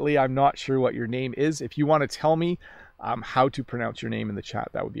 Unfortunately, I'm not sure what your name is. If you want to tell me how to pronounce your name in the chat,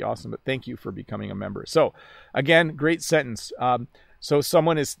 that would be awesome. But thank you for becoming a member. So again, great sentence. So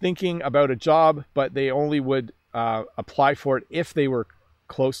someone is thinking about a job, but they only would apply for it if they were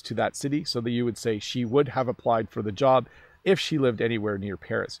close to that city. So that you would say she would have applied for the job if she lived anywhere near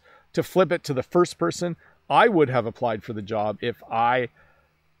Paris. To flip it to the first person, I would have applied for the job if I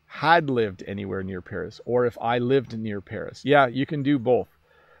had lived anywhere near Paris, or if I lived near Paris. Yeah, you can do both.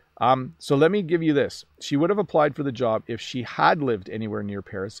 So let me give you this. She would have applied for the job if she had lived anywhere near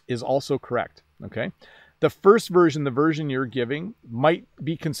Paris is also correct. Okay. The first version, the version you're giving, might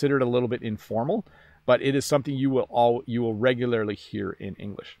be considered a little bit informal, but it is something you will regularly hear in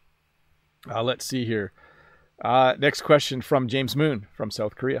English. Let's see here. Next question from James Moon from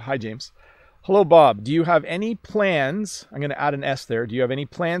South Korea. Hi, James. Hello, Bob. Do you have any plans? I'm going to add an S there. Do you have any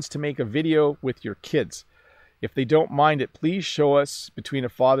plans to make a video with your kids? If they don't mind it, please show us between a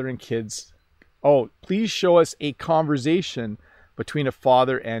father and kids. Oh, please show us a conversation between a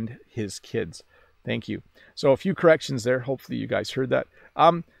father and his kids. Thank you. So a few corrections there. Hopefully you guys heard that.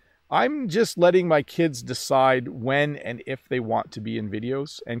 I'm just letting my kids decide when and if they want to be in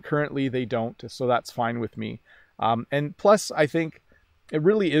videos. And currently they don't. So that's fine with me. And plus, I think it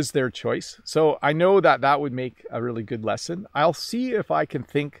really is their choice. So I know that that would make a really good lesson. I'll see if I can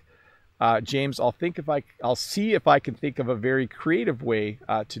think, James, I'll see if I can think of a very creative way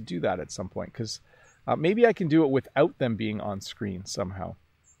to do that at some point. Because maybe I can do it without them being on screen somehow.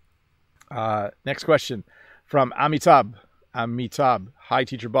 Next question from Amitabh. Hi,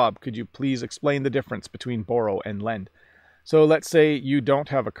 Teacher Bob. Could you please explain the difference between borrow and lend? So let's say you don't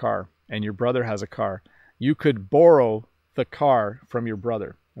have a car and your brother has a car. You could borrow the car from your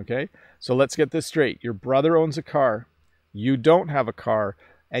brother. Okay, so let's get this straight. Your brother owns a car, you don't have a car,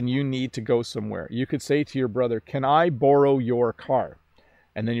 and you need to go somewhere. You could say to your brother, can I borrow your car?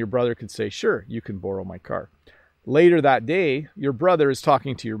 And then your brother could say, sure, you can borrow my car. Later that day, your brother is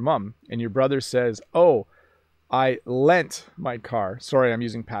talking to your mom, and your brother says, oh, I lent my car. Sorry, I'm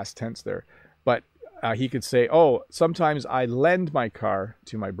using past tense there. But he could say, oh, sometimes I lend my car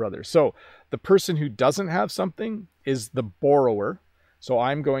to my brother. So the person who doesn't have something is the borrower. So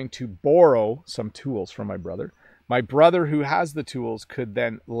I'm going to borrow some tools from my brother. My brother who has the tools could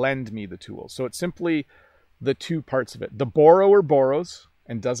then lend me the tools. So it's simply the two parts of it. The borrower borrows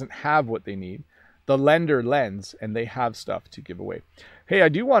and doesn't have what they need. The lender lends and they have stuff to give away. Hey, I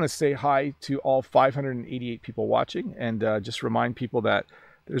do want to say hi to all 588 people watching, and just remind people that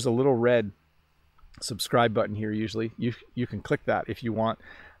there's a little red subscribe button here. Usually you can click that if you want,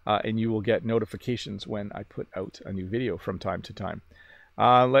 and you will get notifications when I put out a new video from time to time.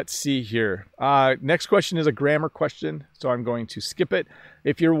 Let's see here. Next question is a grammar question, so I'm going to skip it.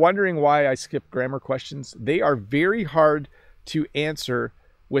 If you're wondering why I skip grammar questions, they are very hard to answer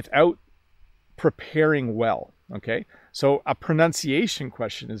without preparing well. Okay, so a pronunciation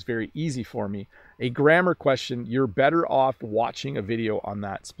question is very easy for me. A grammar question, you're better off watching a video on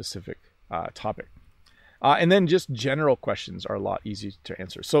that specific topic. And then just general questions are a lot easier to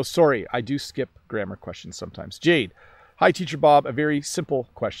answer. So sorry, I do skip grammar questions sometimes. Jade, hi Teacher Bob, a very simple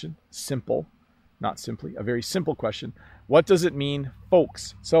question. Simple, not simply, a very simple question. What does it mean,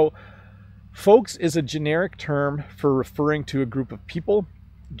 folks? So folks is a generic term for referring to a group of people.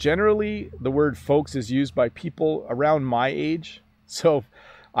 Generally, the word folks is used by people around my age. So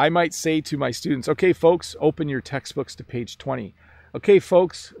I might say to my students, okay, folks, open your textbooks to page 20. Okay,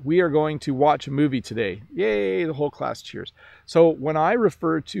 folks, we are going to watch a movie today. Yay, the whole class cheers. So when I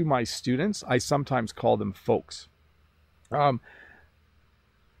refer to my students, I sometimes call them folks.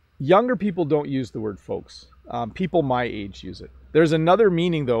 younger people don't use the word folks. People my age use it. There's another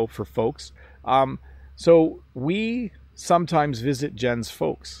meaning though for folks. So we sometimes visit Jen's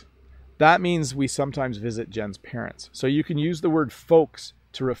folks. That means we sometimes visit Jen's parents. So you can use the word folks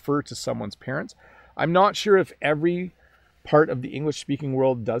to refer to someone's parents. I'm not sure if every part of the English speaking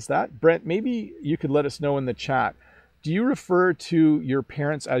world does that. Brent, maybe you could let us know in the chat. Do you refer to your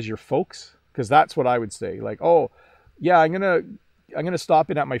parents as your folks? Because that's what I would say. Like, oh, yeah, I'm gonna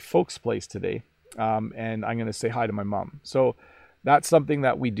stop in at my folks' place today, and I'm gonna say hi to my mom. So that's something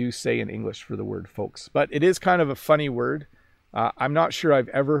that we do say in English for the word folks. But it is kind of a funny word. I'm not sure I've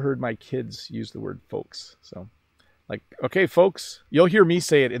ever heard my kids use the word folks. So like, okay, folks, you'll hear me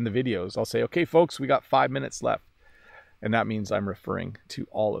say it in the videos. I'll say, okay, folks, we got 5 minutes left. And that means I'm referring to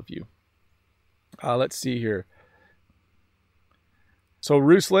all of you. Let's see here. So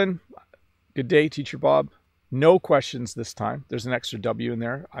Ruslan, good day, Teacher Bob. No questions this time. There's an extra W in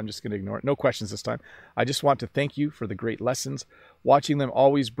there. I'm just going to ignore it. No questions this time. I just want to thank you for the great lessons. Watching them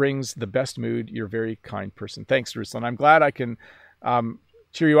always brings the best mood. You're a very kind person. Thanks, Ruslan. I'm glad I can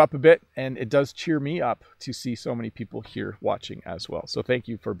cheer you up a bit, and it does cheer me up to see so many people here watching as well. So thank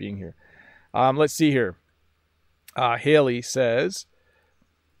you for being here. Let's see here. Haley says,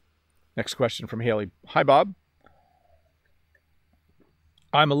 next question from Haley. Hi, Bob.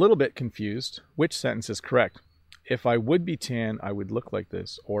 I'm a little bit confused. Which sentence is correct? If I would be tan, I would look like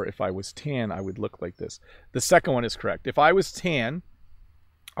this. Or if I was tan, I would look like this. The second one is correct. If I was tan,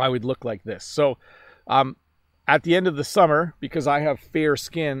 I would look like this. So at the end of the summer, because I have fair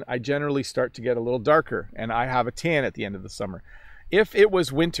skin, I generally start to get a little darker. And I have a tan at the end of the summer. If it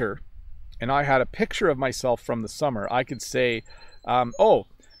was winter and I had a picture of myself from the summer, I could say, oh,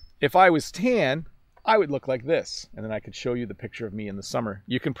 if I was tan, I would look like this. And then I could show you the picture of me in the summer.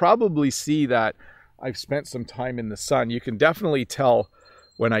 You can probably see that I've spent some time in the sun. You can definitely tell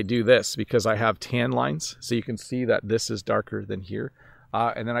when I do this because I have tan lines. So you can see that this is darker than here.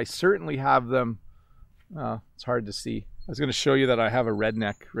 And then I certainly have them. It's hard to see. I was going to show you that I have a red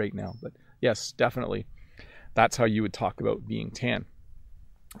neck right now. But yes, definitely. That's how you would talk about being tan.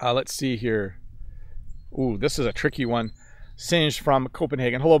 Let's see here. Ooh, this is a tricky one. Singe from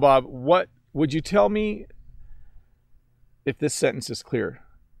Copenhagen. Hello, Bob. What would you tell me if this sentence is clear?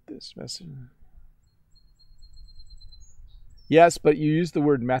 This message. Yes, but you used the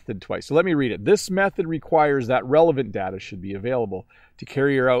word method twice. So let me read it. This method requires that relevant data should be available to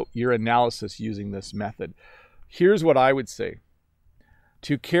carry out your analysis using this method. Here's what I would say.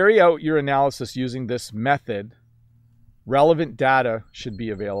 To carry out your analysis using this method, relevant data should be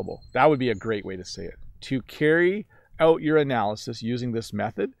available. That would be a great way to say it. To carry out your analysis using this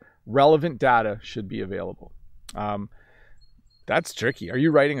method, relevant data should be available. That's tricky. Are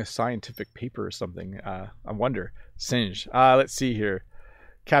you writing a scientific paper or something? I wonder. Singe. Let's see here.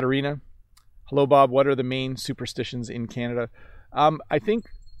 Katerina. Hello, Bob. What are the main superstitions in Canada? I think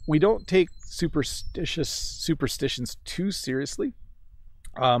we don't take superstitions too seriously.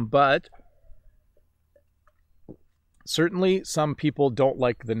 But certainly some people don't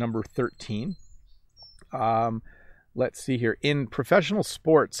like the number 13. Let's see here. In professional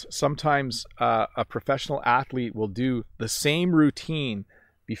sports, sometimes a professional athlete will do the same routine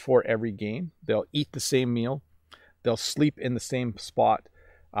before every game. They'll eat the same meal. They'll sleep in the same spot.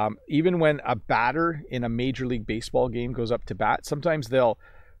 Even when a batter in a Major League Baseball game goes up to bat, sometimes they'll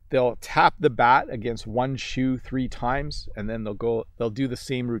tap the bat against one shoe 3 times, and then they'll do the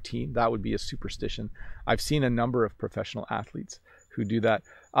same routine. That would be a superstition. I've seen a number of professional athletes who do that.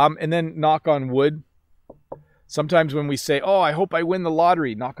 And then knock on wood. Sometimes when we say, oh, I hope I win the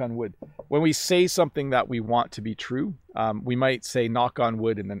lottery, knock on wood. When we say something that we want to be true, we might say knock on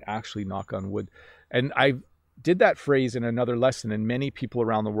wood and then actually knock on wood. And I did that phrase in another lesson, and many people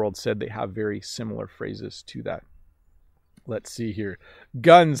around the world said they have very similar phrases to that. Let's see here.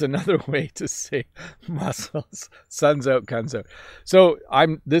 Guns, another way to say muscles. Sun's out, guns out. So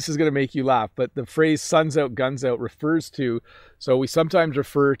this is going to make you laugh, but the phrase sun's out, guns out refers to, so we sometimes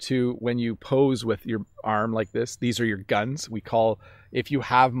refer to when you pose with your arm like this. These are your guns. If you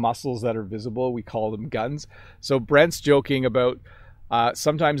have muscles that are visible, we call them guns. So Brent's joking about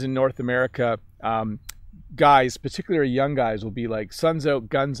sometimes in North America, guys, particularly young guys, will be like sun's out,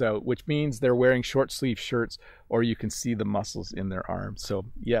 guns out, which means they're wearing short sleeve shirts or you can see the muscles in their arms. So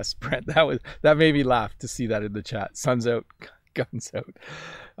yes, Brent, that made me laugh to see that in the chat. Sun's out, guns out.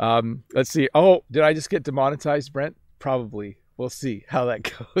 Let's see. Oh, did I just get demonetized, Brent? Probably. We'll see how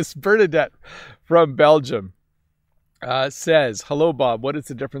that goes. Bernadette from Belgium says, hello, Bob. What is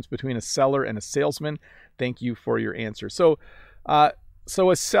the difference between a seller and a salesman? Thank you for your answer. So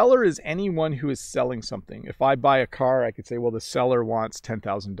So a seller is anyone who is selling something. If I buy a car, I could say, well, the seller wants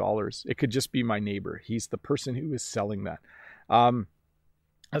 $10,000. It could just be my neighbor. He's the person who is selling that.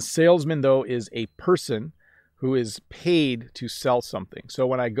 A salesman, though, is a person who is paid to sell something. So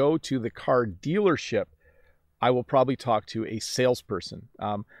when I go to the car dealership, I will probably talk to a salesperson.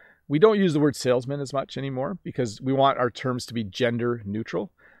 We don't use the word salesman as much anymore because we want our terms to be gender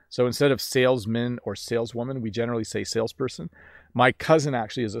neutral. So instead of salesman or saleswoman, we generally say salesperson. My cousin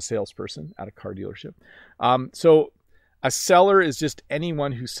actually is a salesperson at a car dealership. So a seller is just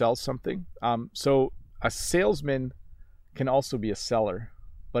anyone who sells something. So a salesman can also be a seller,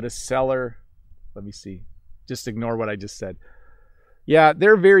 but a seller, let me see, just ignore what I just said. Yeah,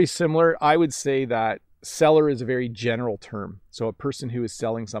 they're very similar. I would say that seller is a very general term. So a person who is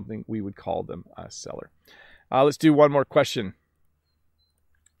selling something, we would call them a seller. Let's do one more question.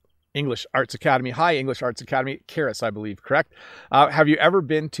 English Arts Academy. Hi, English Arts Academy. Karis, I believe, correct? Have you ever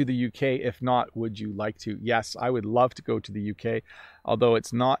been to the UK? If not, would you like to? Yes, I would love to go to the UK, although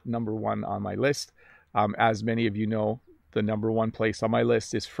it's not number one on my list. As many of you know, the number one place on my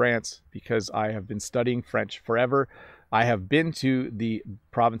list is France because I have been studying French forever. I have been to the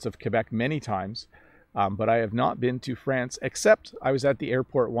province of Quebec many times, but I have not been to France, except I was at the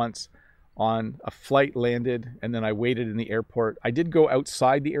airport once on a flight, landed, and then I waited in the airport. I did go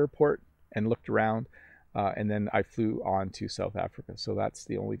outside the airport and looked around, and then I flew on to South Africa. So that's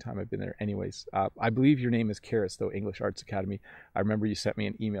the only time I've been there. Anyways, I believe your name is Karis, though, English Arts Academy. I remember you sent me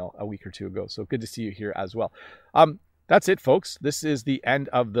an email a week or two ago, so good to see you here as well. That's it, folks. This is the end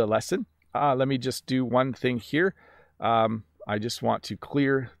of the lesson. Let me just do one thing here. I just want to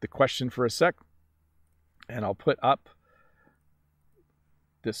clear the question for a sec, and I'll put up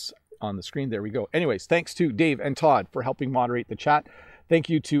this on the screen. There we go. Anyways, thanks to Dave and Todd for helping moderate the chat. Thank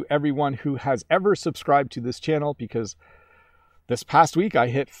you to everyone who has ever subscribed to this channel, because this past week I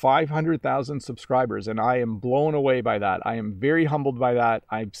hit 500,000 subscribers and I am blown away by that. I am very humbled by that.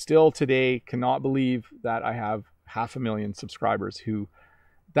 I still today cannot believe that I have 500,000 subscribers.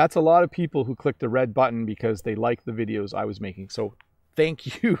 That's a lot of people who click the red button because they like the videos I was making. So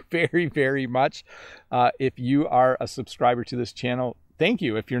thank you very, very much. If you are a subscriber to this channel, thank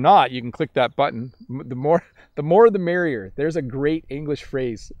you. If you're not, you can click that button. The more the merrier. There's a great English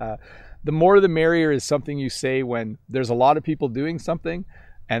phrase. The more the merrier is something you say when there's a lot of people doing something,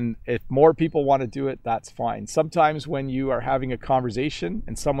 and if more people want to do it, that's fine. Sometimes when you are having a conversation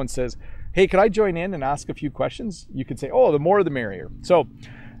and someone says, hey, could I join in and ask a few questions? You could say, oh, the more the merrier. So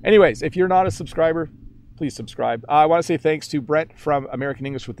anyways, if you're not a subscriber, please subscribe. I want to say thanks to Brent from American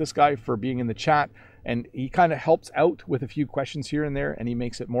English with This Guy for being in the chat. And he kind of helps out with a few questions here and there, and he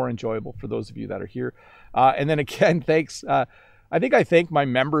makes it more enjoyable for those of you that are here. And then again, thanks. I think I thank my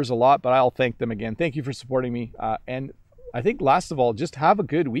members a lot, but I'll thank them again. Thank you for supporting me. And I think last of all, just have a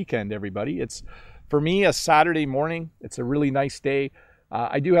good weekend, everybody. It's, for me, a Saturday morning. It's a really nice day.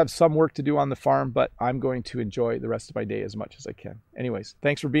 I do have some work to do on the farm, but I'm going to enjoy the rest of my day as much as I can. Anyways,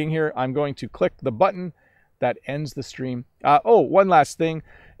 thanks for being here. I'm going to click the button that ends the stream. One last thing.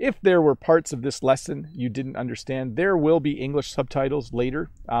 If there were parts of this lesson you didn't understand, there will be English subtitles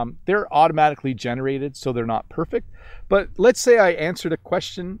later. They're automatically generated, so they're not perfect. But let's say I answered a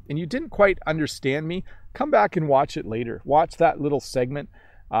question and you didn't quite understand me. Come back and watch it later. Watch that little segment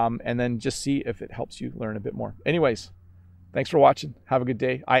and then just see if it helps you learn a bit more. Anyways, thanks for watching. Have a good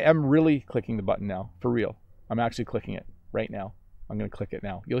day. I am really clicking the button now, for real. I'm actually clicking it right now. I'm going to click it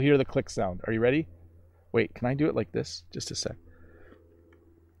now. You'll hear the click sound. Are you ready? Wait, can I do it like this? Just a sec.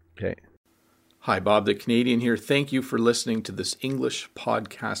 Okay. Hi, Bob the Canadian here. Thank you for listening to this English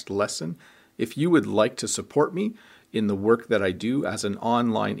podcast lesson. If you would like to support me in the work that I do as an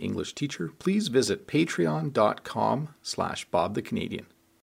online English teacher, please visit patreon.com/Bob the Canadian.